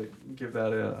have to give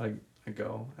that a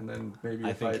go, and then maybe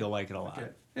I think you'll like it a lot.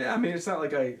 Yeah, I mean, it's not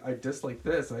like I dislike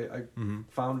this. I Mm-hmm.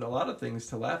 found a lot of things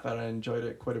to laugh at. I enjoyed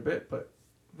it quite a bit, but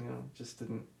just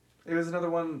didn't. It was another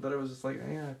one that I was just like,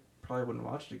 yeah, I probably wouldn't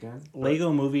watch it again. But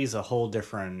Lego Movie's a whole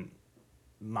different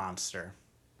monster.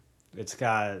 It's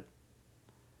got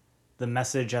the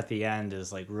message at the end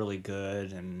is like really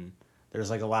good, and there's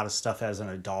like a lot of stuff as an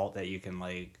adult that you can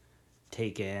like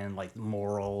take in, like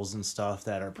morals and stuff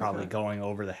that are probably Okay. going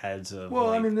over the heads of. Well,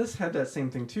 like, I mean, this had that same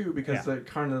thing too because Yeah. the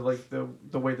kind of like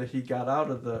the way that he got out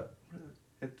of the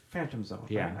Phantom Zone.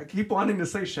 Yeah. Right? I keep wanting to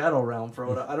say Shadow Realm for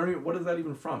what I don't even. What is that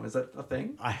even from? Is that a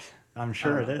thing? I'm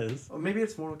sure I it don't know. is. Or maybe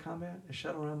it's Mortal Kombat. Is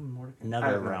Shadow Realm Mortal Kombat? I Nether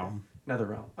have no idea. Realm. Nether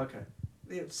Realm. Okay.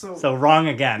 Yeah, So wrong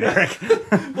again, Eric.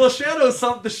 well, the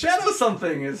shadow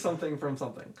something is something from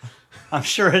something. I'm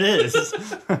sure it is.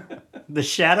 The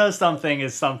shadow something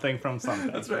is something from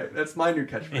something. That's right. That's my new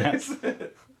catchphrase.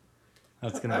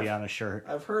 That's gonna be on a shirt.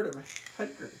 I've heard of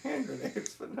hand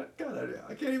grenades, but not God.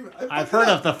 I can't even. I've heard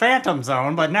of the Phantom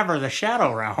Zone, but never the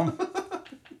Shadow Realm.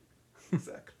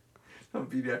 Exactly. Oh,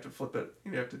 you have to flip it.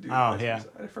 You have to do. Oh, the yeah.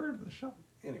 I've heard of the shop.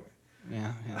 Anyway,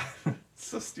 Yeah. it's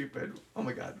so stupid. Oh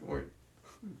my God.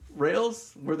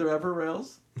 Rails? Were there ever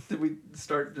rails? Did we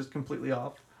start just completely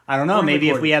off? I don't know. We're Maybe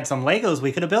if recording. we had some Legos,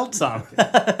 we could have built some.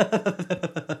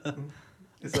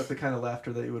 Is that the kind of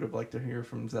laughter that you would have liked to hear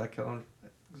from Zach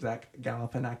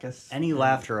Galifianakis? Any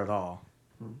laughter at all.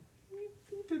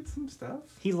 He did some stuff.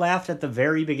 He laughed at the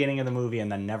very beginning of the movie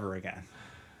and then never again.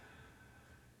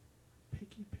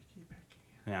 Picky.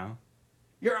 You know?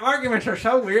 Your arguments are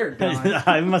so weird, Don.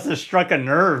 I must have struck a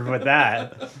nerve with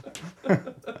that.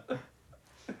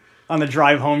 On the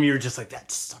drive home, you were just like,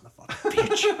 that son of a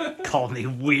bitch called me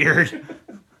weird.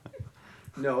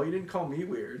 No, you didn't call me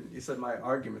weird. You said my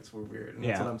arguments were weird, and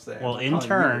that's Yeah. what I'm saying. Well, I'm in not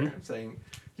calling you turn- weird. I'm saying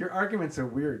your arguments are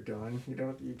weird, Don.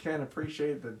 You can't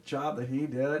appreciate the job that he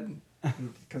did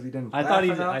because he didn't. I laugh thought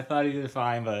enough. he did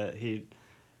fine, but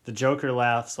the Joker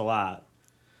laughs a lot,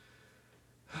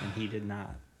 and he did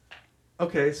not.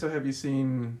 Okay, so have you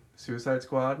seen Suicide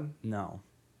Squad? No,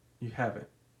 You haven't.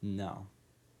 no,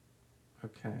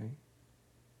 Okay.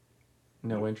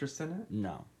 No interest in it?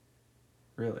 no.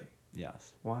 Really?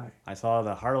 Yes, Why? I saw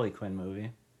the Harley Quinn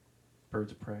movie.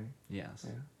 Birds of Prey. Yes,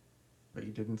 Yeah. But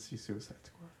you didn't see Suicide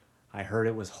Squad. I heard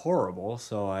it was horrible,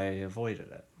 so I avoided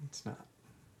it. It's not.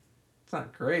 It's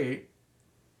not great.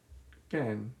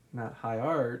 Again, not high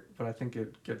art, but I think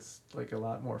it gets like a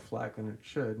lot more flack than it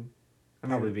should. I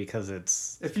mean, Probably because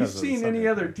it's. if because you've of the seen any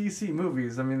subject other matter. DC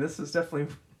movies, I mean, this is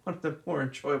definitely one of the more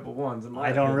enjoyable ones. In my I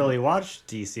don't opinion. really watch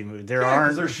DC movies. There Yeah, 'cause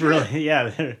aren't they're shit. really. Yeah,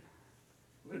 they're,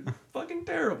 They're fucking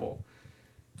terrible.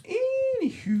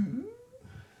 Anywho,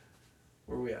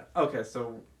 where we at? Okay,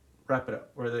 so wrap it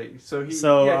up. He So, he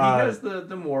uh, has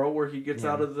the moral where he gets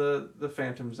yeah. out of the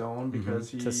Phantom Zone because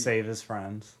he to save his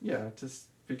friends. Yeah, just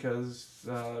because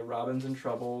Robin's in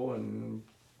trouble and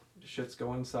shit's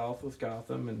going south with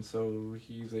Gotham, and so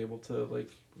he's able to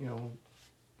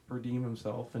redeem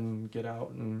himself and get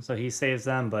out and So he saves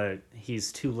them, but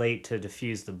he's too late to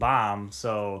defuse the bomb.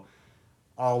 So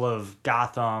all of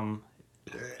Gotham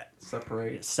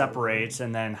separates,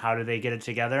 and then how do they get it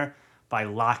together? By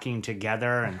locking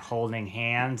together and holding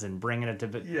hands and bringing it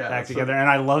back so- together. And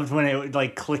I loved when it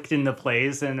like clicked into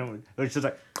place, and it was just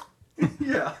like,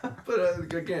 yeah,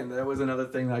 but again, that was another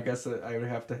thing that I guess that I would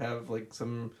have to have like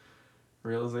some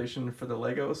realization for the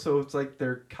Legos. So it's like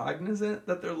they're cognizant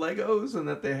that they're Legos and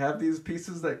that they have these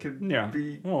pieces that could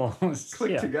be well,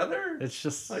 clicked together. It's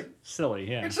just Like, silly,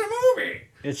 yeah. It's a movie.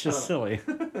 It's just silly.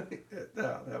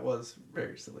 Yeah, that was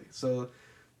very silly. So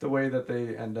the way that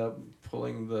they end up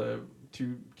pulling the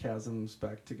two chasms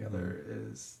back together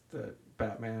is that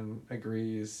Batman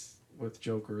agrees with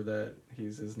Joker that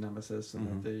he's his nemesis and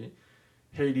that they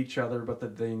hate each other, but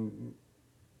that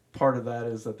part of that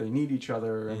is that they need each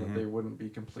other and that they wouldn't be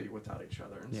complete without each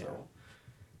other. And so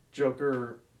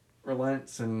Joker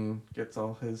relents and gets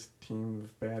all his team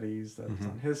of baddies that's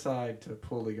on his side to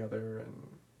pull together, and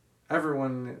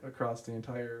everyone across the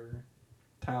entire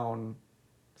town,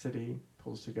 city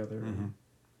pulls together and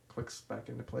clicks back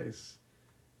into place.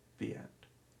 The end.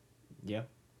 Yep.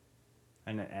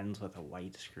 And it ends with a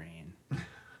white screen.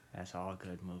 That's all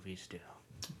good movies do.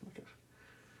 Okay.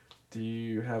 Do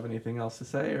you have anything else to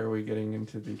say, or are we getting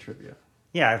into the trivia?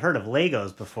 Yeah, I've heard of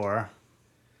Legos before.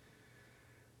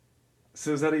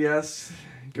 So is that a yes?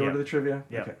 Go to the trivia?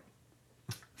 Yep. Okay.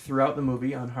 Throughout the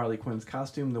movie, on Harley Quinn's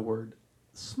costume, the word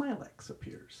Smilex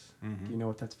appears. Do you know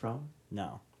what that's from?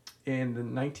 No. In the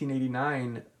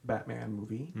 1989 Batman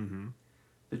movie,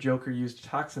 the Joker used a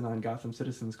toxin on Gotham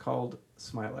citizens called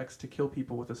Smilex to kill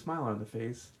people with a smile on the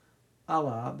face, a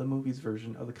la the movie's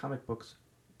version of the comic book's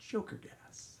Joker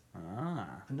gas. Ah.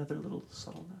 Another little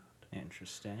subtle nod.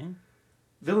 Interesting.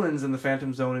 Villains in the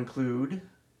Phantom Zone include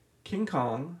King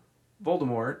Kong,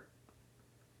 Voldemort,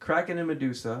 Kraken and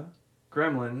Medusa,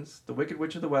 Gremlins, the Wicked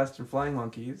Witch of the West and Flying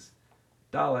Monkeys,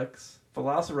 Daleks,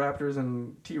 Velociraptors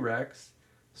and T-Rex,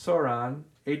 Sauron,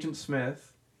 Agent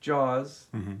Smith, Jaws,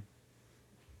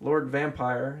 Lord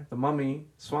Vampire, the Mummy,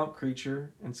 Swamp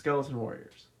Creature, and Skeleton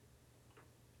Warriors.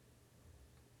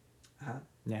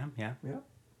 Yeah. Yeah.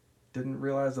 Didn't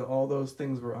realize that all those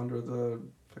things were under the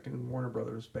fucking Warner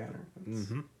Brothers banner.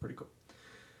 That's pretty cool.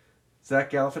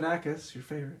 Zach Galifianakis, your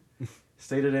favorite,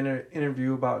 stated in an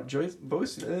interview about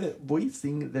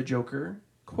voicing the Joker,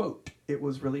 quote, "It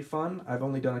was really fun. I've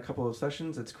only done a couple of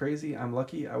sessions. It's crazy. I'm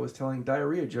lucky. I was telling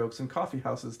diarrhea jokes in coffee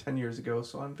houses 10 years ago,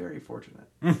 so I'm very fortunate."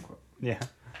 Yeah.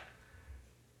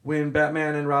 When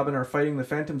Batman and Robin are fighting the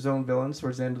Phantom Zone villains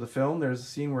towards the end of the film, there's a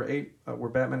scene where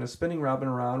Batman is spinning Robin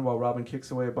around while Robin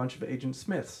kicks away a bunch of Agent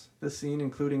Smiths. This scene,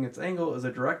 including its angle, is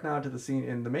a direct nod to the scene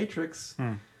in The Matrix,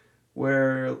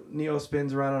 where Neo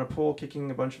spins around on a pole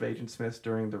kicking a bunch of Agent Smiths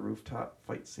during the rooftop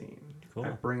fight scene. Cool. I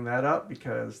bring that up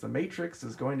because The Matrix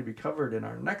is going to be covered in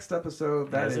our next episode.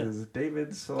 That is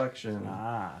David's selection.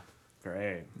 Ah,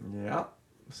 great. Yeah.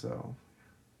 So,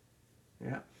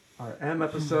 yeah. Our M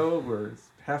episode, we're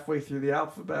halfway through the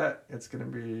alphabet. It's going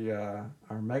to be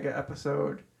our mega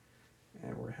episode.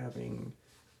 And we're having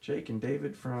Jake and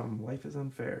David from Life is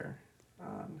Unfair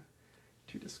on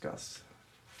to discuss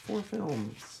 4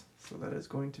 films. So that is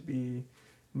going to be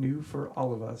new for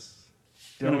all of us.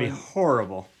 It's going to be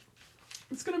horrible.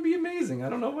 It's going to be amazing. I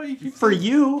don't know why you keep For saying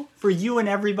you and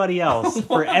everybody else.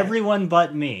 For everyone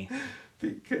but me.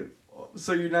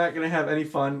 So you're not going to have any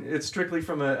fun. It's strictly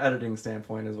from an editing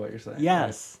standpoint is what you're saying.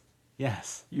 Yes. Right?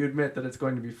 Yes. You admit that it's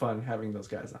going to be fun having those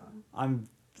guys on.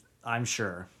 I'm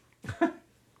sure. What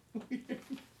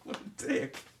a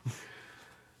dick.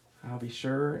 I'll be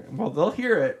sure. Well, they'll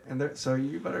hear it, and so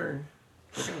you better.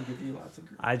 They're gonna give you lots of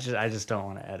grief. I just don't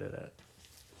want to edit it.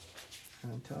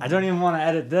 I don't even want to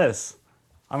edit this.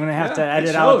 I'm gonna have to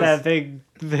edit out that big.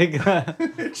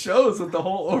 It shows with the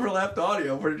whole overlapped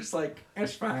audio. We're just like,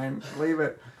 it's fine, leave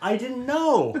it. I didn't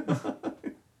know.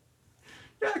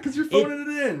 Yeah, because you're phoning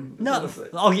it in. No,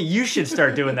 okay, you should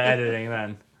start doing the editing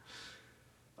then.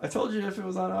 I told you if it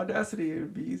was on Audacity, it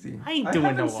would be easy. I ain't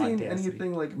doing no Audacity. I haven't seen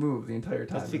anything like move the entire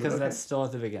time. That's because that's still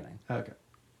at the beginning. Okay.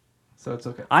 So it's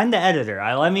okay. I'm the editor.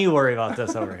 Let me worry about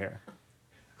this over here.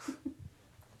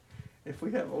 If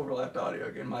we have overlapped audio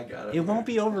again, my God. It won't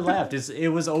be overlapped. It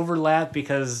was overlapped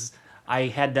because I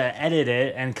had to edit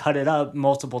it and cut it up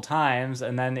multiple times,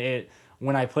 and then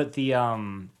when I put the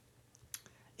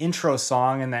intro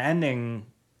song and the ending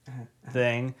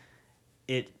thing,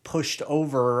 it pushed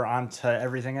over onto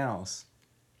everything else.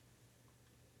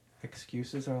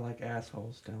 Excuses are like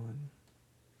assholes,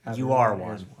 Dylan. You are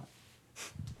one.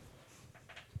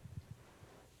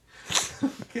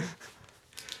 Okay.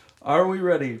 Are we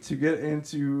ready to get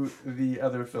into the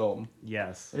other film?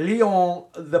 Yes. Leon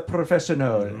the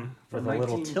Professional. With a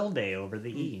little tilde over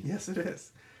the E. Yes, it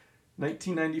is.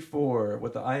 1994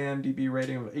 with the IMDb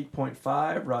rating of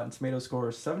 8.5, Rotten Tomatoes score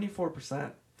is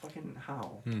 74%. Fucking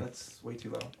how? That's way too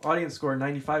low. Audience score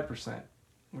 95%,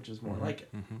 which is more like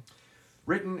it.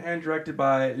 Written and directed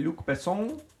by Luc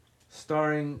Besson,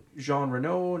 starring Jean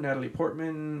Reno, Natalie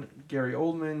Portman, Gary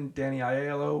Oldman, Danny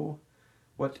Aiello.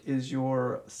 What is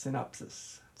your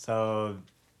synopsis? So,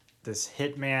 this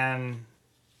hitman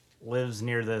lives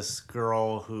near this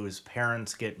girl whose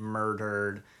parents get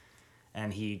murdered,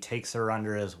 and he takes her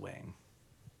under his wing.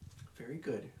 Very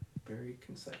good. Very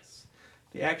concise.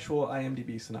 The actual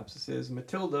IMDb synopsis is,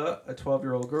 Matilda, a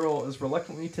 12-year-old girl, is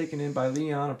reluctantly taken in by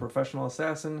Leon, a professional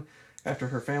assassin, After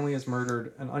her family is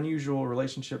murdered, an unusual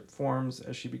relationship forms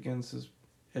as she becomes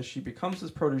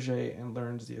his protege and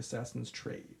learns the assassin's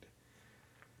trade.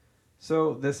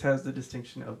 So this has the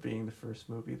distinction of being the first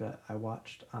movie that I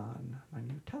watched on my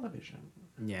new television.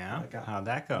 Yeah. I got How'd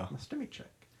that go? my stimmy check.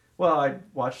 Well, I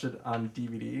watched it on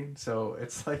DVD, so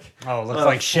it's like Oh, it looks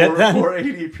like shit then?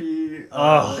 480p.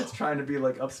 It's trying to be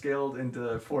like upscaled into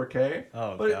 4K.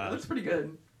 Oh, but God. it looks pretty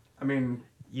good. I mean,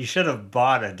 You should have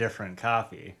bought a different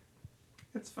copy.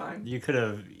 it's fine. You could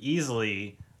have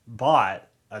easily bought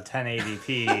a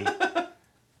 1080p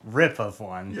rip of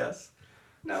one. Yes.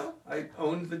 No, I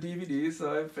owned the DVD,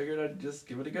 so I figured I'd just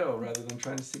give it a go rather than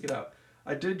trying to seek it out.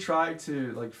 I did try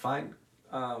to like find.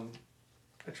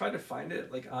 I tried to find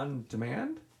it like on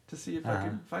demand to see if I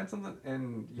could find something,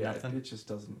 and yeah, it just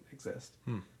doesn't exist.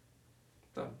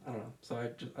 So I don't know. So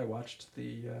I watched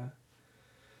the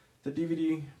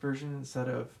DVD version instead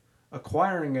of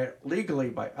acquiring it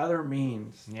legally by other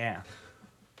means. Yeah.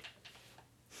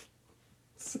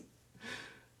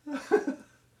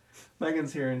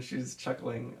 Megan's here and she's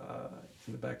chuckling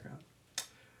in the background.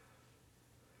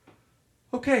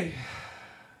 Okay.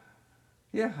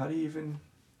 Yeah, how do you even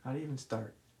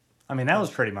start? I mean, that was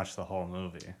pretty much the whole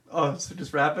movie. Oh, so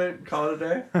just wrap it, call it a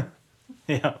day?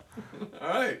 Yeah. All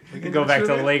right. We can go back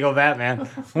to Lego Batman.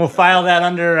 We'll file that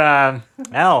under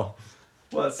L.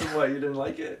 What, so what, you didn't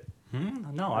like it?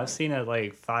 No, I've seen it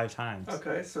like 5 times.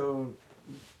 Okay, so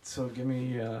give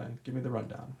me the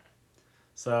rundown.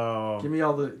 So Give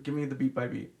me the beat by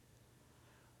beat.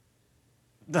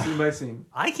 Scene by scene.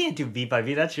 I can't do beat by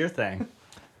beat. That's your thing.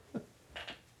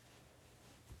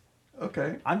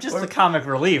 Okay. I'm just the comic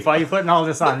relief. Why are you putting all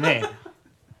this on me?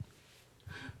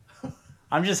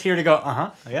 I'm just here to go,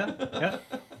 yeah, yeah.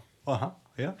 Oh,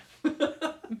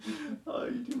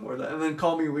 you do more of that. And then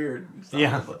call me weird.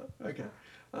 Yeah. Okay.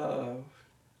 I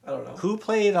don't know. Who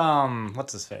played,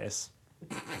 what's his face?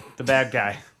 The bad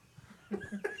guy.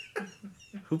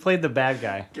 Who played the bad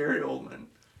guy? Gary Oldman.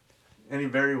 And he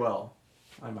very well,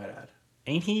 I might add.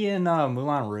 Ain't he in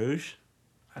Moulin Rouge?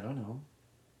 I don't know.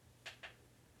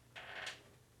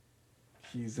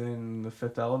 He's in The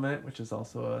Fifth Element, which is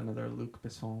also another Luc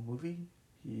Besson movie.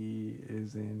 He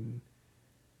is in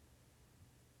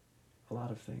a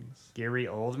lot of things. Gary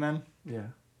Oldman? Yeah.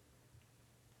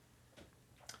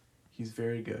 He's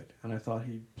very good, and I thought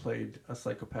he played a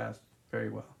psychopath very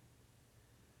well.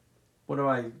 One of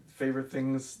my favorite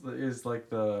things is like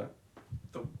the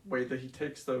way that he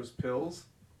takes those pills.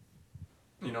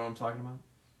 You know what I'm talking about?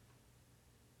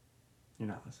 You're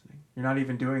not listening. You're not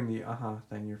even doing the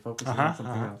thing. You're focusing on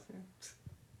something else. Yeah.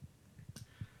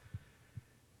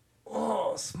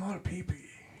 Oh, smart pee-pee.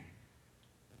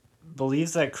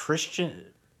 Believes Christian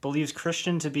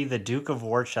to be the Duke of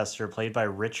Worcester, played by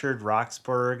Richard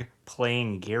Roxburgh,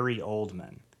 playing Gary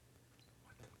Oldman.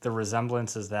 The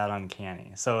resemblance is that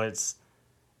uncanny. So it's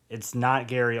not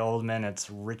Gary Oldman, it's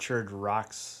Richard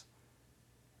Rox.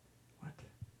 What?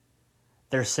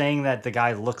 They're saying that the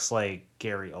guy looks like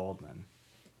Gary Oldman.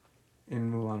 In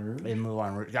Moulin Rouge? In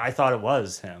Moulin Rouge. I thought it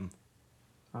was him.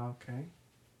 Okay.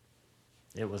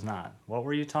 It was not. What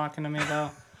were you talking to me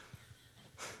about?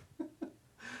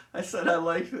 I said I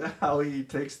like how he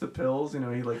takes the pills. You know,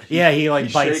 he bites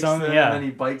shakes them. Yeah, and then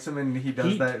he bites them, and he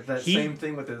does that same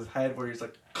thing with his head, where he's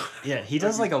like. Yeah, he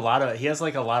does like a lot of. He has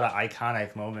like a lot of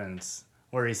iconic moments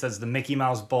where he says the Mickey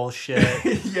Mouse bullshit.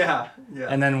 Yeah.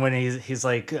 And then when he's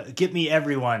like, "Get me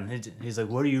everyone," he's like,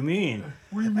 "What do you mean?"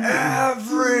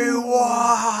 Everyone.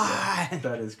 Yeah,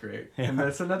 that is great, Yeah. and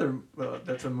that's another.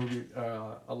 That's a movie,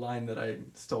 a line that I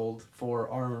stole for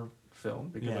our film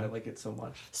because I like it so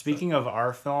much. Speaking of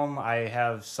our film, I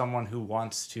have someone who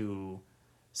wants to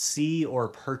see or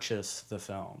purchase the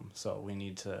film, so we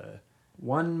need to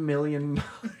 $1 million.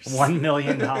 $1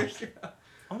 million. Yeah.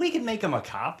 We can make him a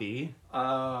copy.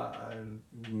 I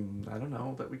don't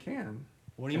know that we can.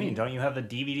 What do you mean? Don't you have a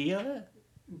DVD of it?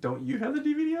 Don't you have the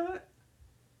DVD of it?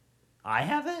 I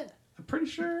have it? I'm pretty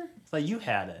sure. It's like you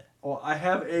had it. Well, I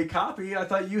have a copy. I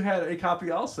thought you had a copy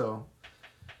also.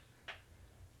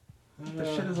 The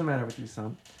shit doesn't matter with you,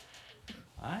 son.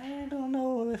 I don't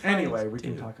know if Anyway, I we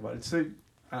can do. talk about it. So,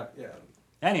 yeah.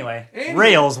 Anyway,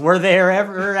 rails, were there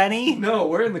ever any? No,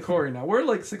 we're in the quarry now. We're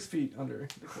like 6 feet under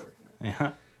the quarry.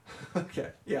 Yeah. Okay.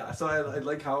 Yeah. So I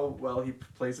like how well he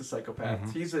plays a psychopath.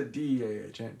 Mm-hmm. He's a DEA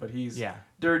agent, but he's Yeah.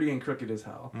 dirty and crooked as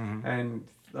hell. Mhm. And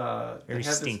they Very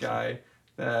had stinky. this guy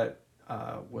that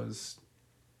was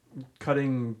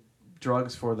cutting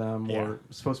drugs for them, Yeah. or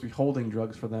supposed to be holding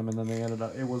drugs for them, and then they ended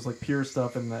up. It was like pure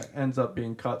stuff, and that ends up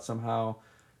being cut somehow.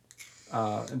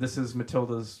 And this is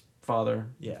Matilda's father,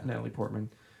 Yeah. Natalie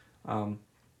Portman.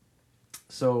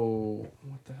 So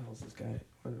what the hell is this guy?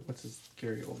 What's his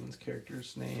Gary Oldman's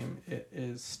character's name? It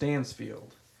is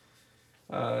Stansfield.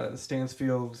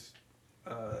 Stansfield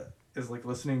is like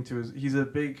listening to his. He's a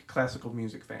big classical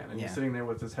music fan, and he's sitting there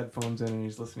with his headphones in, and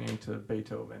he's listening to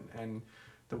Beethoven. And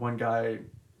the one guy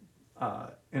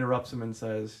interrupts him and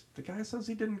says, "The guy says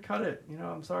he didn't cut it. You know,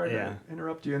 I'm sorry to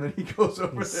interrupt you." And then he goes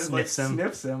over there and like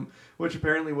sniffs him, which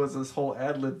apparently was this whole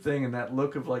ad lib thing, and that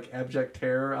look of like abject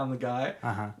terror on the guy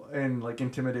and like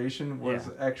intimidation was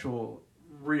actual.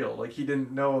 Real, like he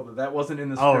didn't know that wasn't in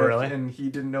the script, and he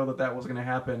didn't know that was going to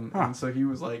happen, and so he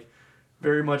was like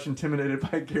very much intimidated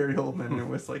by Gary Oldman. It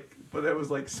was like, but it was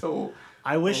like so.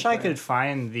 I wish I could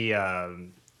find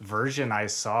the version I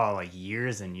saw like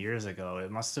years and years ago. It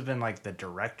must have been like the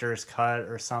director's cut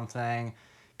or something,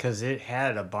 because it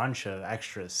had a bunch of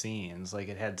extra scenes. Like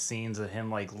it had scenes of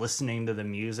him like listening to the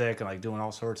music and like doing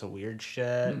all sorts of weird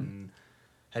shit. And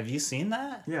have you seen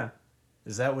that? Yeah.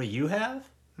 Is that what you have?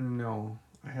 No.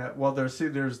 I have, well, there's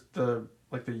the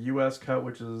like the U.S. cut,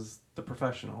 which is The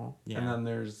Professional, and then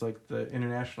there's like the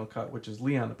international cut, which is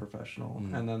Leon the Professional,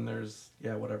 and then there's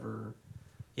whatever.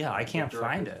 Yeah, I can't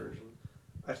find it. Version.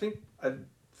 I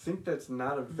think that's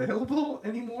not available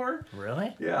anymore.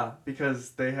 Really? Yeah,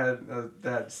 because they had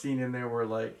that scene in there where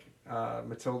like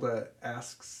Matilda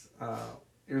asks.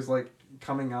 It was like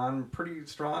coming on pretty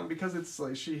strong because it's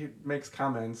like she makes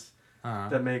comments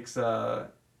that makes.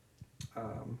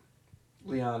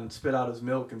 Leon spit out his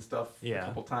milk and stuff a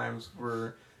couple times,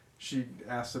 where she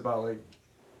asks about like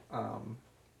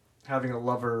having a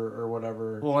lover or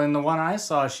whatever. Well, in the one I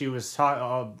saw, she was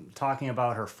talking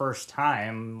about her first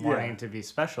time wanting to be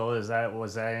special. Was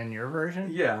that in your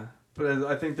version? Yeah, but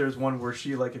I think there's one where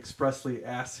she like expressly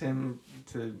asks him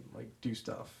to like do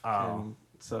stuff. Oh. And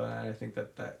so I think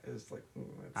that is like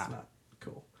that's not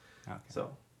cool. Okay.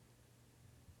 So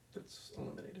that's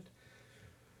eliminated.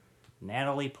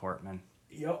 Natalie Portman.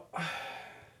 Yep.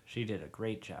 She did a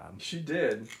great job. She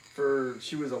did.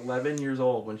 She was 11 years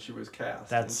old when she was cast.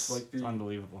 That's like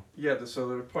unbelievable. Yeah,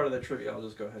 so part of that trivia, I'll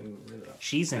just go ahead and read it up.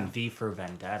 She's in V for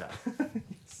Vendetta.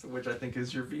 Which I think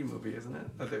is your V movie, isn't it?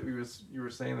 I think you were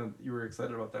saying that you were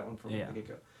excited about that one from the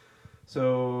get-go.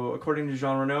 So, according to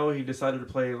Jean Reno, he decided to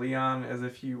play Leon as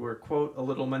if he were, quote, a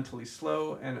little mentally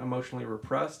slow and emotionally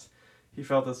repressed. He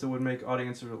felt this would make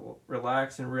audiences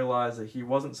relax and realize that he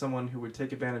wasn't someone who would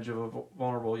take advantage of a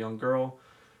vulnerable young girl.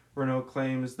 Renault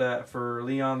claims that for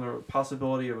Leon, the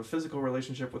possibility of a physical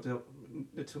relationship with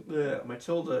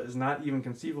Matilda is not even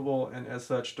conceivable, and as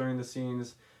such, during the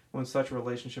scenes when such a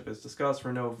relationship is discussed,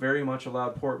 Renault very much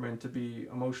allowed Portman to be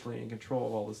emotionally in control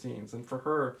of all the scenes. And for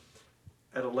her,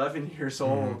 at 11 years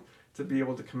old, to be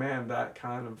able to command that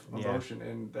kind of emotion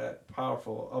and that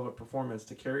powerful of a performance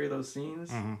to carry those scenes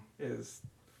is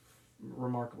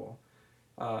remarkable.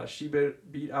 She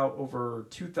beat out over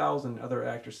 2,000 other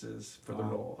actresses for the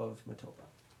role of Matilda.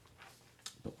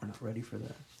 But we're not ready for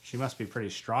that. She must be pretty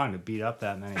strong to beat up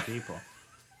that many people.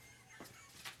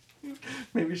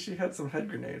 Maybe she had some head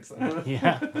grenades. I don't know.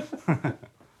 Yeah.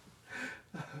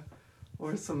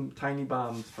 Or some tiny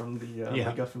bombs from the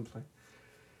MacGuffin plane.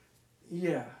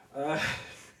 Yeah.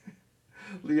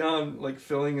 Leon like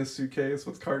filling his suitcase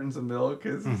with cartons of milk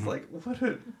is like what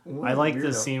I like weirdo.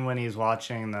 the scene when he's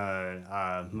watching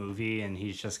the movie and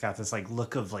he's just got this like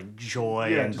look of like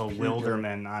joy and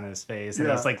bewilderment on his face,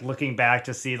 and he's like looking back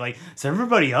to see like is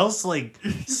everybody else like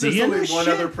seeing There's only this one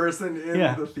shit? other person in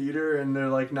the theater, and they're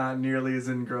like not nearly as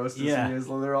engrossed as he is.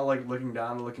 They're all like looking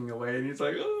down and looking away, and he's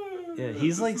like, yeah,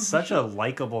 he's like such a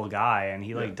likable guy, and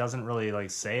he like doesn't really like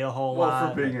say a whole lot.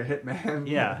 Well, for being a hitman.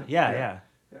 Yeah.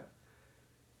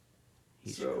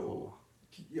 He's cool.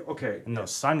 cool. Okay. And those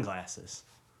sunglasses.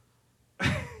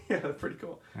 Yeah, pretty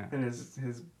cool. Yeah. And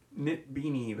his knit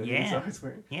beanie that he's always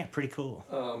wearing. Yeah, pretty cool.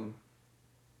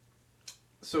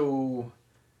 So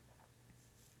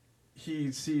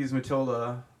he sees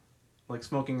Matilda like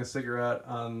smoking a cigarette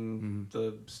on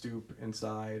the stoop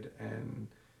inside, and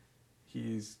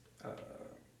he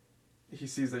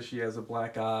sees that she has a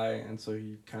black eye, and so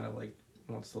he kind of like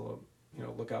wants to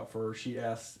look out for her. She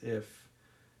asks if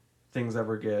things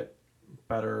ever get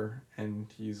better, and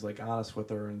he's like honest with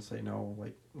her and say no,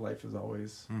 like life is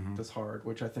always this hard,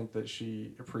 which I think that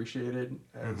she appreciated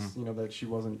as that she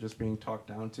wasn't just being talked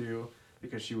down to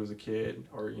because she was a kid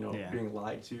or being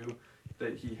lied to,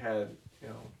 that he had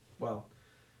well,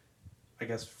 I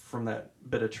guess from that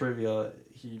bit of trivia,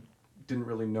 he didn't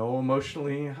really know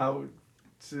emotionally how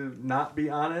to not be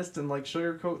honest and like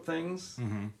sugarcoat things,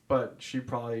 but she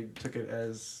probably took it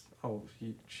as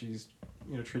she's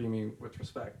treating me with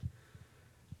respect,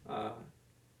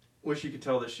 which you could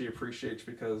tell that she appreciates,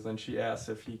 because then she asks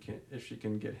if she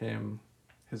can get him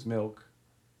his milk.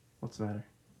 What's the matter?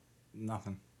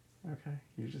 Nothing. Okay,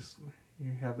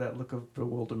 you have that look of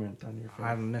bewilderment on your face.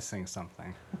 I'm missing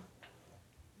something.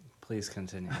 Please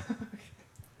continue.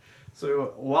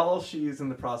 So while she's in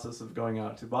the process of going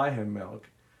out to buy him milk,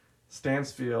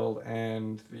 Stansfield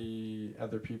and the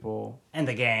other people And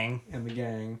the gang. in the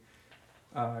gang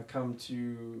come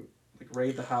to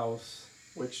raid the house,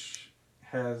 which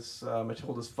has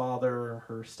Matilda's father,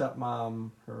 her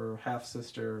stepmom, her half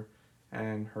sister,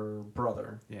 and her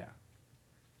brother. Yeah.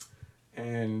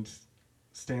 And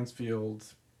Stansfield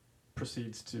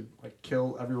proceeds to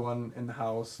kill everyone in the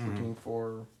house looking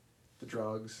for the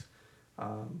drugs.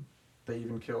 They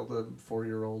even kill the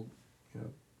 4-year-old,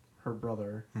 her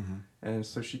brother. And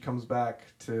so she comes back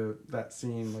to that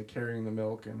scene carrying the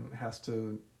milk and has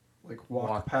to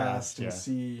walk past and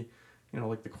see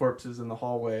the corpses in the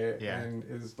hallway, and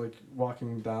is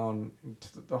walking down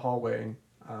into the hallway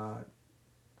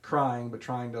crying but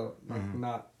trying to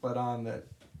not let on that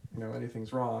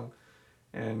anything's wrong.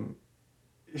 And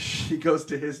she goes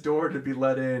to his door to be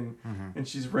let in, and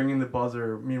she's ringing the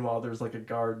buzzer. Meanwhile, there's a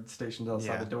guard stationed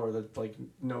outside the door that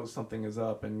knows something is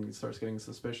up and starts getting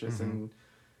suspicious. And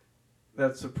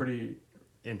that's a pretty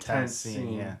intense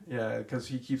scene. Yeah, because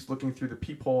he keeps looking through the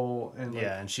peephole and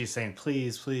and she's saying,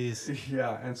 please, please.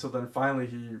 Yeah, and so then finally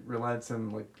he relents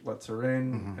and lets her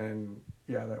in. And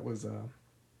that was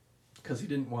because he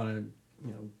didn't want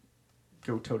to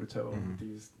go toe to toe with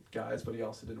these guys, but he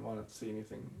also didn't want to see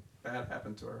anything bad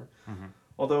happen to her.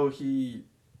 Although he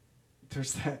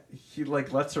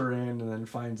lets her in and then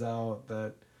finds out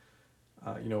that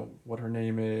what her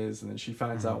name is, and then she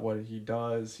finds out what he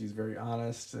does. He's very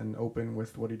honest and open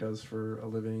with what he does for a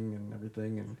living and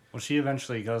everything. And well, she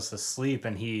eventually goes to sleep,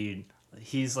 and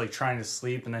he's trying to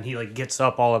sleep, and then he gets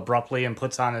up all abruptly and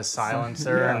puts on his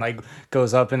silencer and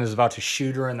goes up and is about to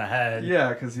shoot her in the head. Yeah,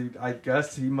 because I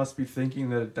guess he must be thinking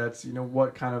that that's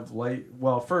what kind of light.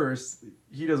 Well, first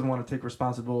he doesn't want to take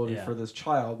responsibility for this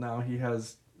child. Now he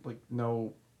has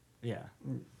no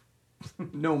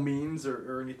no means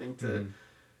or anything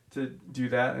to do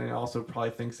that, and he also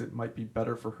probably thinks it might be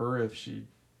better for her if she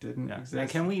didn't exist. And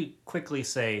can we quickly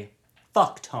say,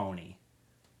 fuck Tony?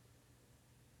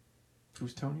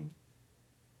 Who's Tony?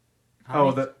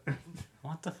 What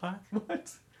the fuck?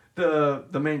 What?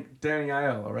 The main Danny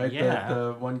Aiello, right? Yeah.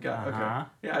 The one guy.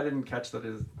 Okay. Yeah, I didn't catch that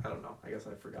his. I don't know. I guess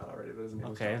I forgot already that his name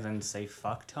was Tony. Okay, then say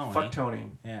fuck Tony. Fuck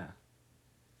Tony. Yeah.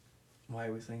 Why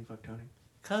are we saying fuck Tony?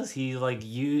 Cause he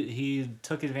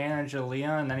took advantage of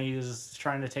Leon, and then he was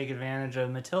trying to take advantage of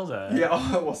Matilda. Yeah.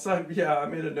 Oh, well, son. Yeah, I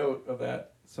made a note of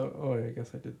that. So, I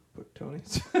guess I did put Tony.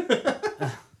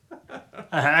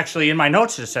 Actually, in my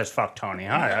notes it says "fuck Tony."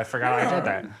 I forgot I did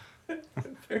that.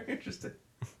 Very interesting.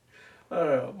 I don't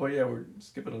know. Well, yeah, we're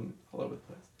skipping all over the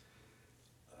place.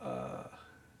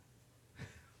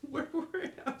 Where were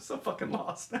we? I'm so fucking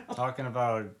lost now. Talking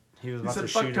about he was about said to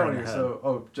fuck shoot her in Tony. the head.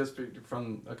 So, just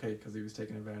from because he was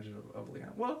taking advantage of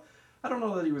Leon. Well, I don't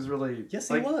know that he was really. Yes,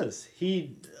 he was.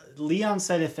 Leon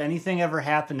said, if anything ever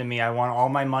happened to me, I want all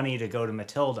my money to go to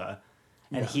Matilda,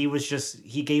 and he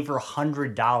gave her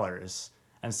 $100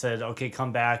 and said, okay,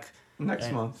 come back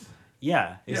next month.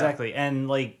 Yeah, exactly. And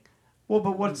well,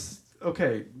 but what's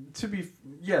okay to be?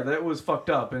 Yeah, that was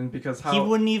fucked up, and because how he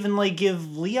wouldn't even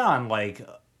give Leon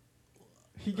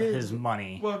he gave his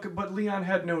money. Well, but Leon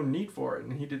had no need for it,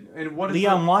 and he didn't. And what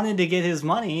Leon wanted to get his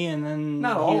money, and then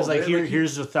he was like,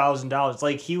 "Here's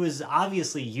 $1,000." He was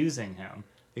obviously using him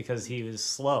because he was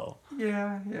slow.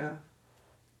 Yeah.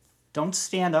 Don't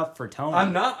stand up for Tony.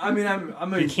 I'm not. I mean,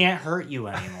 I'm. He can't hurt you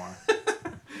anymore.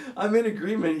 I'm in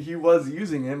agreement. He was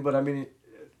using him, but I mean,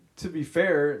 to be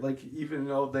fair, even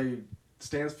though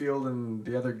Stansfield and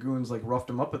the other goons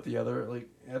roughed him up at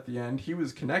the end, he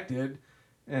was connected.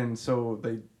 And so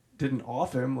they didn't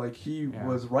off him. He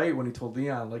was right when he told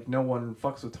Leon, no one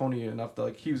fucks with Tony enough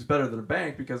to, he was better than a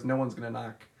bank because no one's going to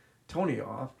knock Tony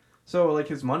off. So,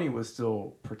 his money was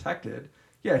still protected.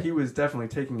 Yeah, he was definitely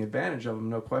taking advantage of him,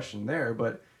 no question there.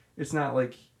 But it's not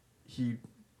like he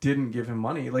didn't give him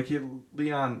money.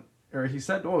 He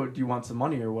said, oh, do you want some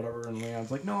money or whatever? And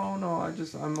Leon's like, no,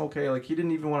 I'm okay. He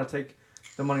didn't even want to take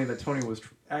the money that Tony was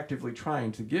actively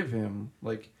trying to give him.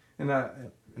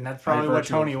 And that's probably what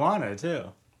Tony wanted, too.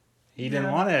 He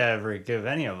didn't want to ever give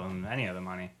any of them any of the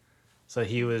money. So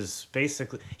he was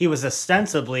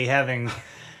ostensibly having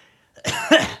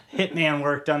hitman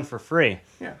work done for free.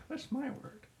 Yeah, that's my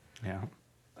word. Yeah.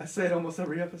 I say it almost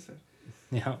every episode.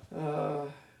 Yeah.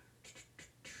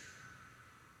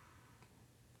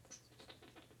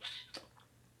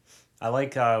 I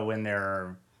like when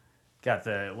they're got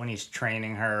when he's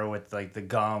training her with like the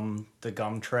gum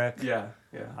trick. Yeah.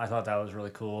 I thought that was really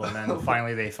cool. And then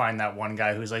finally they find that one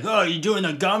guy who's like, "Oh, you doing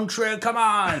the gum trick? Come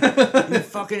on, you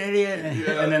fucking idiot!"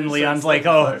 And then Leon's like,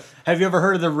 "Oh, have you ever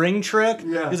heard of the ring trick?"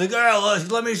 Yeah. He's like, "Oh,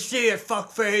 let me see it,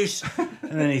 fuckface."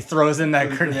 And then he throws in that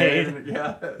grenade.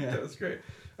 Yeah, that was great.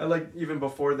 I like even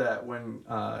before that when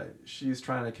she's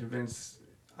trying to convince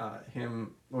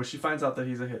him. Well, she finds out that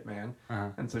he's a hitman,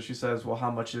 and so she says, "Well,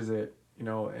 how much is it?" You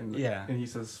know, and he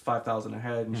says 5,000 a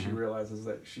head, and she realizes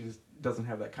that she doesn't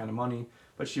have that kind of money,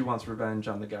 but she wants revenge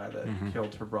on the guy that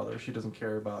killed her brother. She doesn't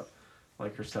care about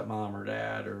like her stepmom or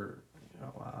dad or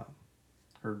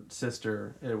her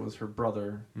sister. It was her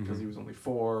brother because he was only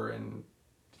 4 and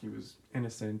he was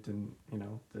innocent, and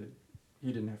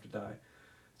he didn't have to die.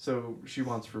 So she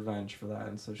wants revenge for that,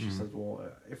 and so she says, "Well,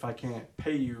 if I can't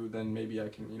pay you, then maybe I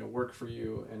can, work for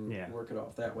you and work it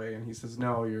off that way." And he says,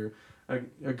 "No, you're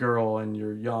a girl and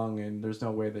you're young, and there's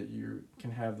no way that you can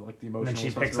have like the emotional." And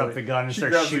then she picks up the gun and she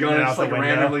starts grabs shooting the gun it and out just the like window.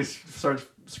 randomly starts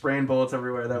spraying bullets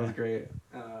everywhere. That was great.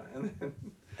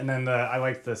 And then I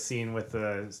like the scene with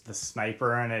the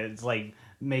sniper, and it's like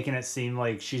making it seem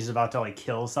like she's about to like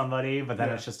kill somebody, but then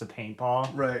it's just a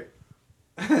paintball. Right.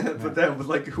 But that was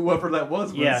like whoever that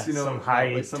was some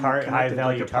high value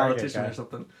like a politician or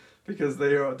something, because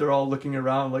they're all looking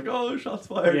around like, "Oh, shots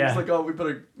fired." It's like, "Oh, we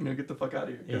better get the fuck out of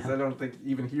here," because I don't think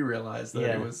even he realized that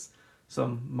it was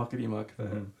some muckety muck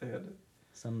that they had.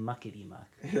 Some muckety muck.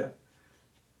 Yeah.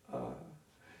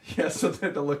 So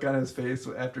the look on his face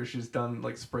after she's done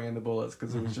like spraying the bullets,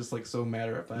 because it was just like so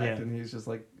matter of fact, and he's just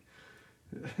like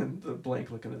the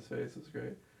blank look on his face was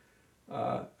great.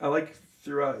 I like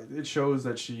throughout it shows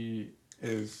that she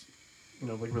is,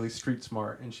 like really street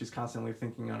smart, and she's constantly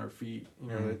thinking on her feet.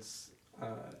 It's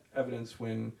evidence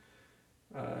when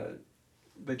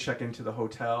they check into the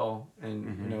hotel, and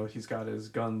you know, he's got his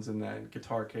guns in that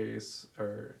guitar case,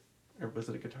 or was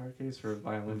it a guitar case or a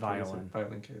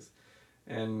violin case?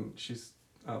 And she's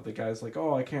the guy's like,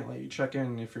 "Oh, I can't let you check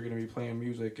in if you're gonna be playing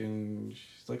music," and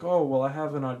she's like, "Oh, well, I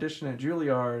have an audition at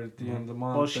Juilliard at the end of the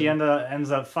month." Well, she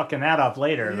ends up fucking that up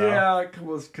later, though. Yeah,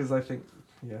 because I think,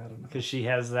 I don't know. Because she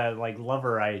has that like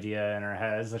lover idea in her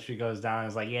head, so she goes down and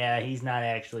is like, "Yeah, he's not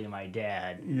actually my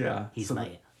dad. Yeah, he's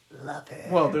my lover."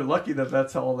 Well, they're lucky that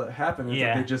that's all that happened. Is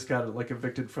that they just got like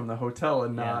evicted from the hotel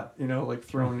and not like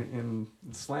thrown in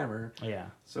Slammer. Yeah.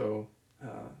 So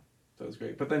that was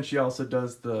great. But then she also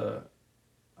does the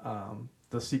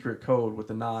secret code with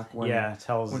the knock.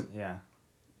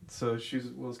 So she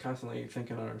was constantly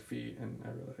thinking on her feet, and I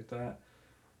really like that.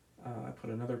 I put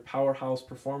another powerhouse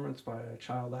performance by a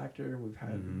child actor. We've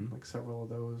had like several of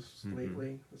those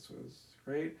lately. This was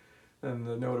great. Then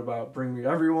the note about "Bring Me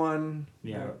Everyone."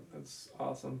 Yeah, that's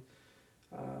awesome.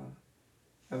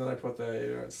 And then I put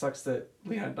it sucks that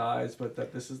Leon dies, but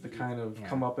that this is the kind of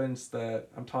comeuppance that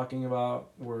I'm talking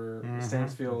about, where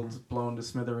Stansfield's blown to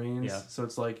smithereens. Yeah. So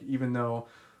it's like, even though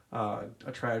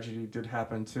a tragedy did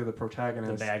happen to the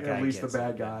protagonist, at least the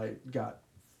bad guy got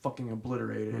fucking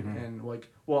obliterated. And like,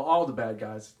 well, all the bad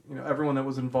guys, everyone that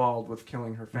was involved with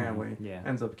killing her family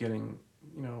ends up getting,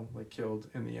 like killed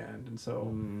in the end. And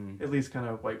so at least kind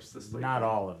of wipes the slate. Not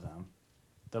all of them.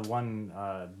 The one,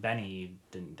 Benny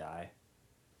didn't die.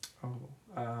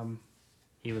 Oh,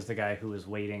 he was the guy who was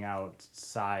waiting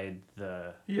outside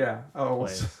the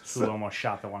place, who almost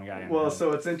shot the one guy.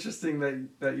 So it's interesting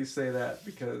that you say that,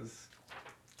 because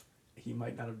he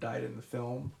might not have died in the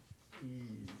film.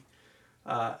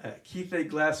 Keith A.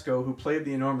 Glasgow, who played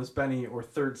the enormous Benny, or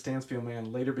Third Stansfield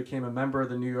Man, later became a member of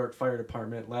the New York Fire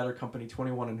Department, Ladder Company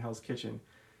 21 in Hell's Kitchen.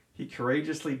 He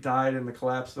courageously died in the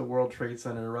collapse of the World Trade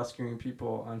Center, rescuing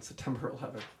people on September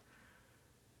 11th.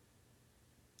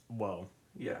 Whoa.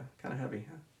 Yeah, kind of heavy,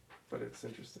 huh? But it's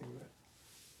interesting that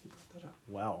he brought that up.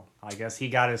 Well, I guess he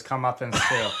got his comeuppance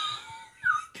too.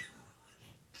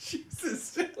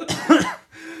 Jesus.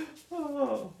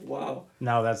 Oh, wow.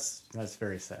 No, that's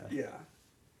very sad. Yeah.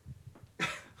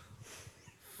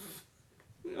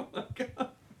 Oh my God.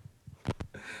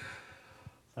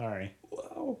 Sorry.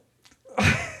 Wow.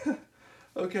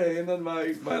 Okay, and then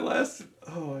my last.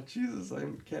 Oh Jesus, I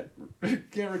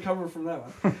can't recover from that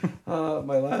one.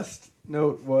 My last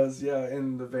note was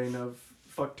in the vein of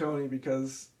fuck Tony,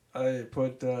 because I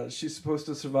put she's supposed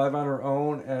to survive on her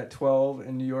own at 12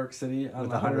 in New York City on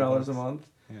 $100 a month.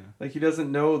 Yeah. Like, he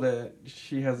doesn't know that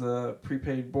she has a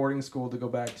prepaid boarding school to go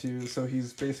back to, so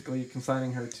he's basically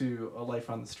consigning her to a life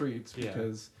on the streets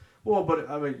because. Well, but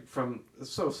I mean,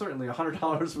 certainly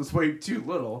 $100 was way too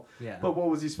little. Yeah. But what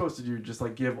was he supposed to do? Just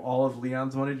like give all of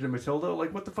Leon's money to Matilda?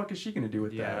 Like, what the fuck is she gonna do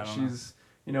with that? She's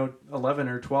 11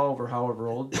 or 12 or however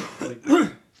old. Like,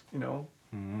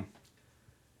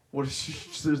 what is she?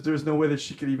 There's no way that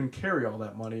she could even carry all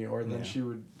that money, or then Yeah. she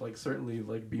would like certainly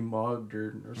like be mugged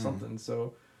or something.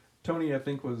 So Tony, I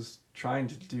think, was trying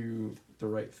to do the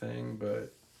right thing,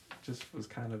 but just was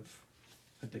kind of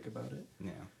a dick about it.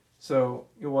 Yeah. So,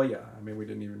 well, yeah, I mean, we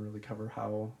didn't even really cover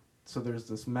how. So there's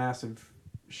this massive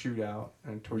shootout,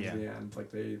 and towards Yeah. the end,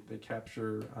 like they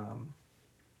capture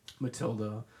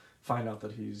Matilda, find out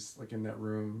that he's like in that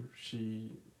room.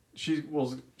 She's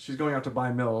going out to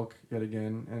buy milk yet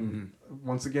again, and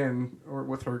once again, or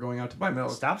with her going out to buy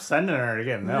milk. Stop sending her to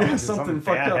get milk. Yeah, 'cause something bad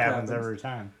fucked up happens happens. every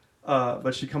time.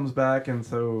 But she comes back, and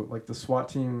so like the SWAT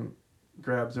team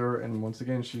grabs her, and once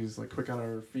again she's like quick on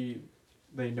her feet.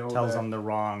 They know Tells that, them the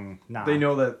wrong knock. they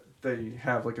know that they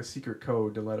have like a secret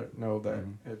code to let it know that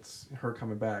it's her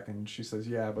coming back, and she says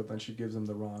yeah, but then she gives him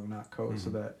the wrong knock code so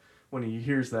that when he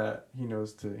hears that, he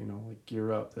knows to like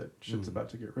gear up that shit's about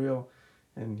to get real,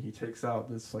 and he takes out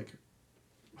this like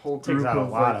whole group Takes out a of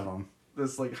lot like, of them.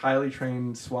 this like highly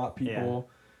trained SWAT people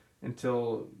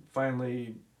until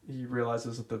finally he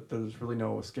realizes that there's really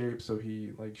no escape, so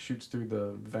he like shoots through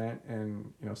the vent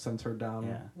and sends her down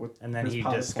Yeah. with And then his he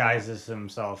pilot disguises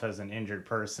himself as an injured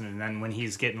person, and then when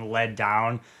he's getting led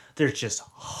down, there's just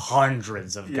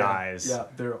hundreds of plant. guys. Yeah,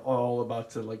 they're all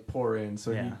about to like pour in,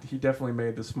 so Yeah. he definitely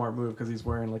made the smart move because he's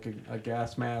wearing like a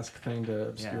gas mask thing to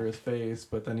obscure his face,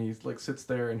 but then he like sits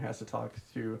there and has to talk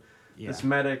to this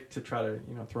medic to try to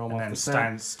throw him And off then the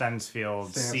scent.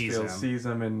 Stansfield sees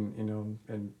him and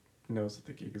and knows that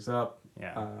the gig is up.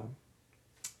 Yeah.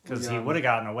 Because he would have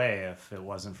gotten away if it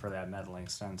wasn't for that meddling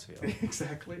Stansfield.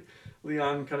 Exactly.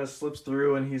 Leon kind of slips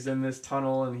through, and he's in this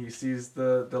tunnel, and he sees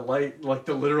the light, like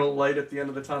the literal light at the end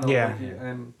of the tunnel. Yeah.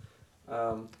 And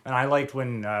I liked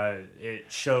when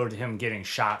it showed him getting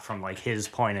shot from like his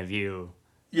point of view.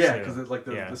 yeah, too. because it's like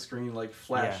the screen like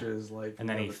flashes like. And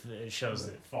then it shows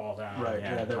it fall down. Right.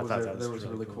 Yeah. That was a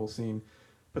really cool. cool scene.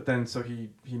 But then, so he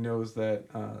knows that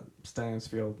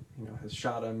Stansfield, has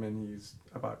shot him, and he's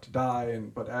about to die.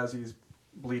 But as he's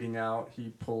bleeding out,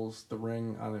 he pulls the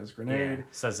ring on his grenade. Yeah.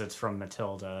 Says it's from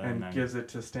Matilda, and then gives it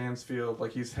to Stansfield.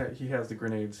 Like he has the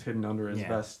grenades hidden under his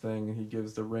vest thing, and he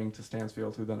gives the ring to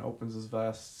Stansfield, who then opens his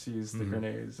vest, sees the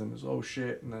grenades, and is oh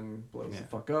shit, and then blows the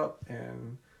fuck up.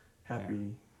 And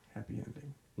happy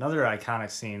ending. Another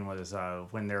iconic scene was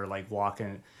when they're like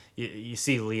walking. You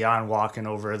see Leon walking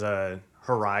over the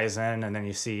horizon, and then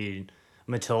you see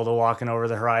Matilda walking over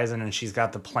the horizon, and she's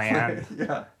got the plant.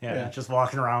 yeah, just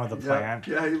walking around with the plant.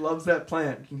 Yeah, he loves that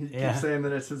plant. He keeps saying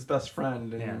that it's his best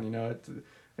friend, and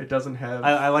it doesn't have.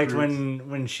 I liked roots.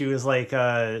 when she was like,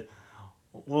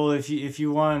 "Well, if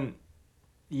you want."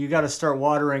 You got to start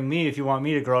watering me if you want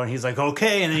me to grow, and he's like,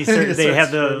 okay, and then they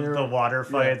have the water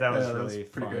fight. That was really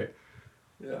pretty fun. great.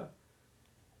 Yeah.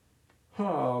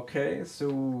 Okay,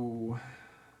 so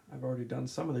I've already done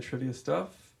some of the trivia stuff.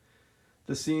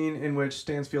 The scene in which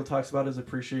Stansfield talks about his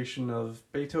appreciation of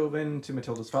Beethoven to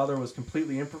Matilda's father was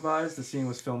completely improvised. The scene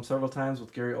was filmed several times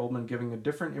with Gary Oldman giving a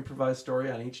different improvised story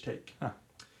on each take. Huh.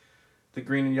 The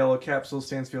green and yellow capsule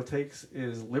Stansfield takes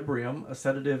is Librium, a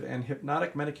sedative and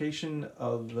hypnotic medication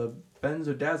of the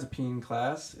benzodiazepine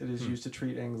class. It is used to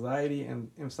treat anxiety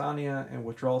and insomnia and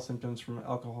withdrawal symptoms from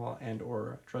alcohol and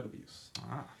or drug abuse.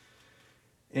 Ah.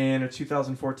 In a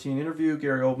 2014 interview,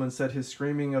 Gary Oldman said his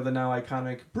screaming of the now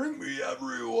iconic "Bring me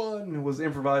everyone" was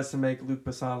improvised to make Luc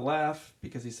Besson laugh,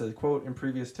 because he said, quote, "In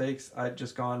previous takes, I'd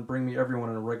just gone, 'Bring me everyone'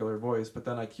 in a regular voice, but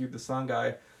then I cued the song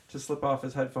guy to slip off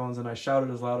his headphones, and I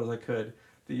shouted as loud as I could.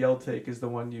 The yelled take is the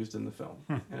one used in the film."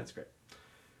 And it's great.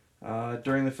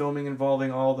 During the filming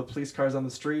involving all the police cars on the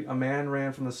street, a man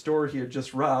ran from the store he had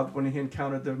just robbed. When he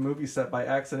encountered the movie set by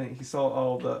accident, he saw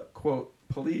all the, quote,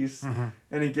 police,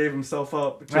 and he gave himself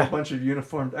up to a bunch of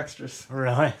uniformed extras.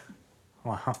 Really?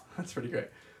 Wow. That's pretty great.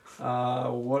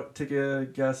 Take a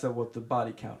guess at what the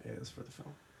body count is for the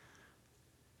film.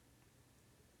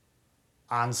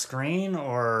 On screen,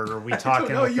 or are we I talking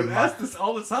don't know. with You the ask this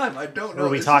all the time. I don't know. Or are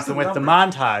we It's just talking a with the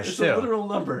number. montage It's too? a literal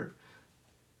number.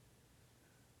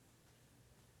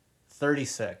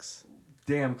 36.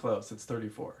 Damn close. It's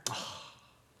 34.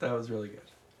 That was really good.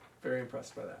 Very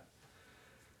impressed by that.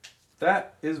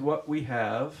 That is what we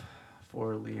have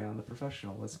for Leon the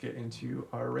Professional. Let's get into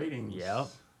our ratings. Yep.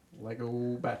 Lego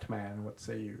Batman, what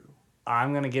say you?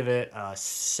 I'm going to give it a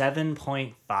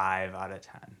 7.5 out of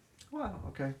 10. Wow,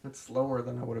 okay. That's lower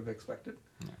than I would have expected.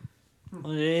 It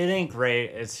ain't great.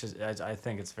 It's just I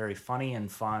think it's very funny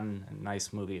and fun and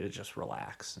nice movie to just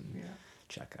relax and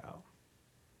check out.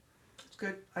 It's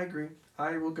good. I agree.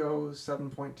 I will go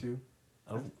 7.2.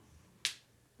 Oh,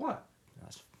 What?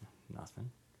 that's nothing.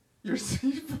 You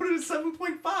put it at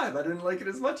 7.5. I didn't like it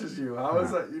as much as you. How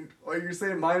is that? Are you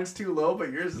saying mine's too low,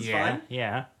 but yours is fine?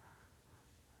 Yeah.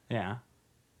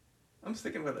 I'm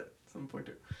sticking with it. 7.2.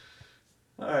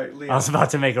 All right, Leon. I was about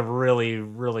to make a really,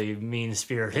 really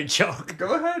mean-spirited joke.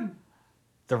 Go ahead.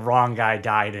 The wrong guy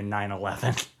died in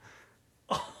 9/11.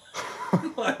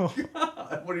 Oh my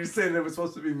god. What are you saying? It was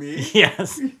supposed to be me?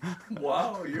 Yes.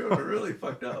 Wow, you're really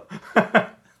fucked up.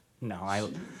 No, I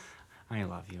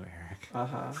love you, Eric.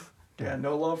 Uh-huh. Yeah,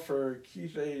 no love for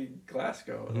Keith A.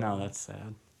 Glasgow. No, that's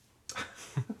sad.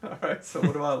 All right, so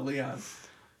what about Leon?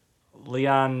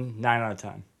 Leon, 9 out of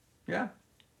 10. Yeah.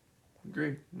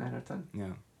 Agree. 9 out of 10. Yeah.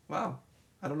 Wow.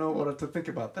 I don't know what to think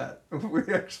about that.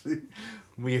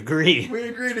 We agree. We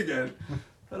agreed again.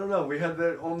 I don't know. We had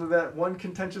only that one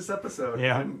contentious episode.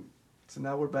 Yeah. And so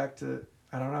now we're back to,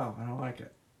 I don't know. I don't like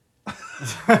it.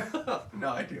 No,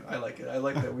 I do. I like it. I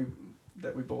like that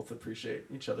we both appreciate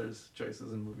each other's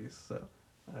choices in movies. So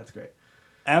that's great.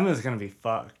 M is gonna be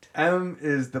fucked. M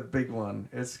is the big one.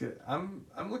 It's good. I'm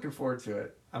looking forward to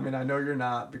it. I mean, I know you're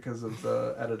not because of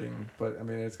the editing, but I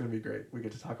mean, it's gonna be great. We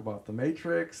get to talk about The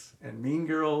Matrix and Mean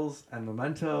Girls and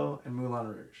Memento and Moulin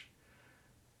Rouge.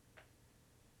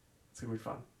 It's gonna be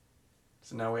fun.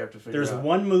 So now we have to figure There's out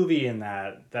one movie in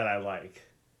that I like.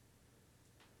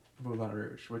 Moulin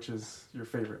Rouge, which is your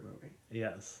favorite movie,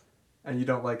 Yes. and you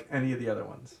don't like any of the other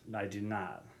ones. I do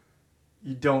not.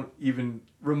 You don't even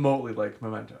remotely like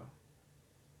Memento.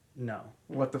 No.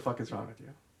 What the fuck is wrong with you?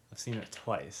 I've seen it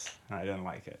twice, and I didn't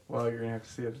like it. Well, you're gonna have to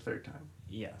see it a third time.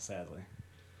 Yeah, sadly.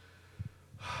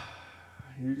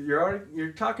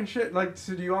 You're talking shit. Like,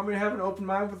 so do you want me to have an open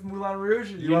mind with Moulin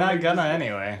Rouge? Or do you You're want me not to gonna just-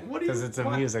 anyway, What do you- because it's a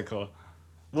what? musical.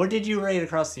 What did you rate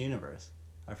Across the Universe?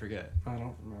 I forget. I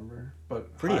don't remember,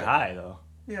 but Pretty high though.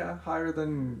 Yeah, higher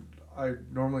than I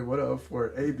normally would have.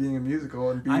 For A being a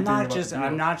musical and B I'm being not about just the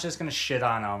I'm Beatles. not just gonna shit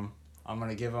on them. I'm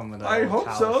gonna give them the I hope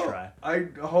college so. try. I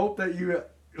hope that you.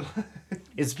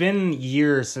 It's been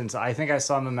years since I think I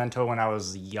saw Memento when I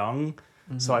was young,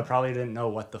 so I probably didn't know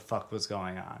what the fuck was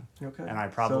going on. Okay. And I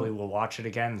probably So- will watch it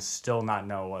again and still not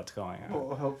know what's going on.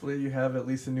 Well, hopefully you have at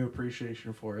least a new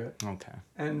appreciation for it. Okay.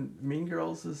 And Mean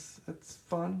Girls it's fun. It's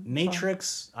fun.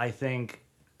 Matrix, I think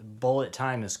bullet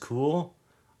time is cool.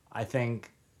 I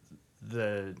think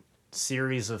the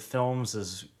series of films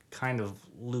is kind of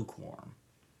lukewarm.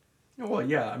 Well,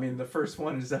 yeah. I mean, the first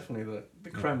one is definitely the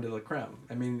creme de la creme.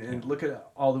 I mean, and look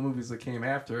at all the movies that came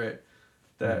after it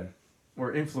that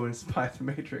were influenced by The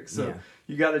Matrix. So Yeah.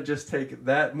 you got to just take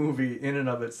that movie in and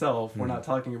of itself. We're not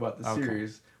talking about the Okay.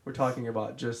 series. We're talking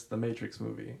about just the Matrix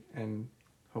movie, and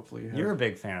hopefully you have You're a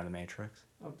big fan of The Matrix.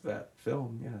 of that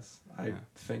film. Yes, I Yeah.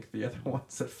 think the other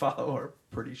ones that follow are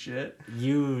pretty shit.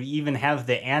 You even have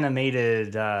the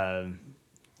animated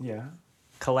Yeah,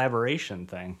 collaboration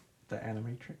thing. the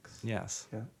Animatrix. Yes.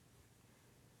 Yeah,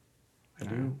 I Yeah.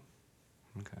 do.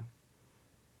 Okay.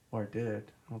 Or I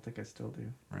did. I don't think I still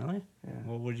do. Really? Yeah.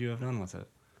 What would you have done with it?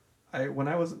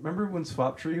 Remember when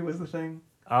Swap Tree was the thing?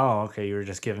 Oh, okay. You were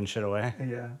just giving shit away.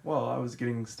 Yeah. Well, I was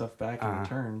getting stuff back in Uh-huh.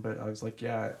 return, but I was like,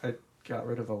 yeah, I got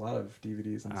rid of a lot of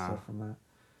DVDs and Uh-huh. stuff from that.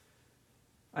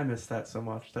 I missed that so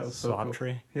much. That was so Swap cool.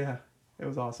 tree. Yeah, it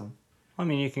was awesome. I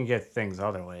mean, you can get things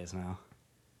other ways now.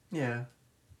 Yeah,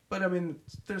 but I mean,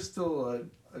 there's still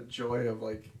a joy of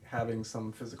like having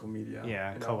some physical media.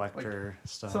 Yeah, you know, collector like,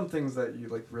 stuff. some things that you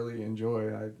like really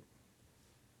enjoy.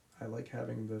 I like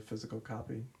having the physical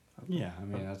copy. of them. Yeah, I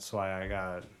mean that's why I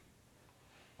got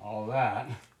all that.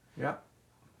 Yeah.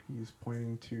 He's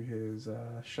pointing to his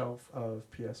shelf of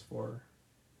PS4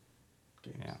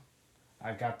 games. Yeah,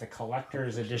 I got the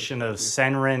collector's edition of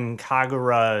Senran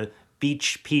Kagura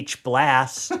Beach Peach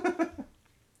Blast.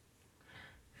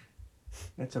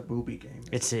 It's a booby game.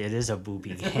 it is a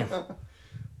booby game.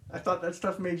 I thought that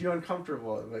stuff made you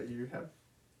uncomfortable, but you have.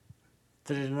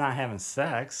 They're not having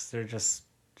sex. They're just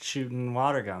shooting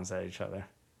water guns at each other,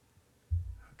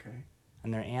 Okay.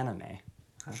 and they're anime.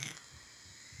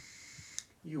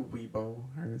 You weebo.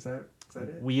 Or is that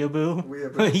it? Weeaboo?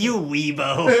 Weeaboo. You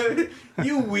weebo.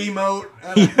 You Wiimote.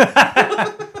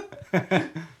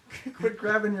 Quit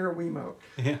grabbing your Wiimote.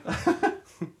 Yeah.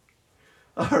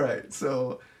 All right.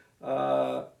 So,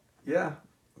 yeah.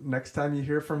 Next time you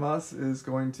hear from us is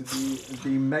going to be the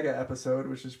mega episode,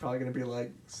 which is probably going to be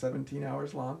like 17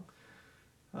 hours long.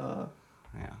 Yeah.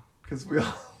 Because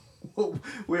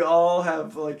we all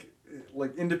have like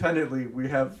independently we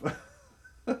have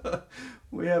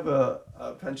we have a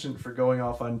penchant for going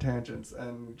off on tangents,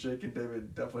 and Jake and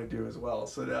David definitely do as well.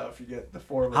 So now if you get the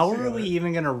four of us How are together, we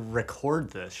even gonna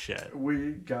record this shit?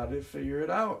 we got to figure it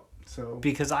out. So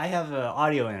Because I have an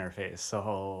audio interface,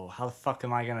 so how the fuck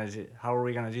am I gonna do? How are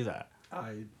we gonna do that?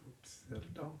 I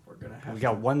No, we're gonna have. We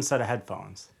got one set of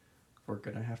headphones. We're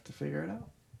gonna have to figure it out.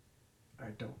 I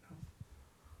don't know.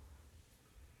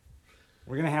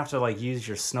 We're gonna have to like use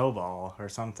your snowball or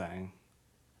something,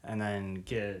 and then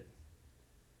get.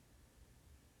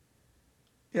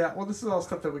 Yeah, well, this is all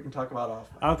stuff that we can talk about off.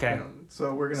 Okay.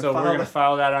 So we're gonna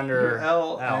file that under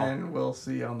L, and we'll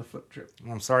see you on the flip trip.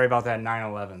 I'm sorry about that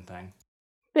 9/11 thing.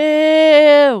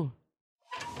 Boo!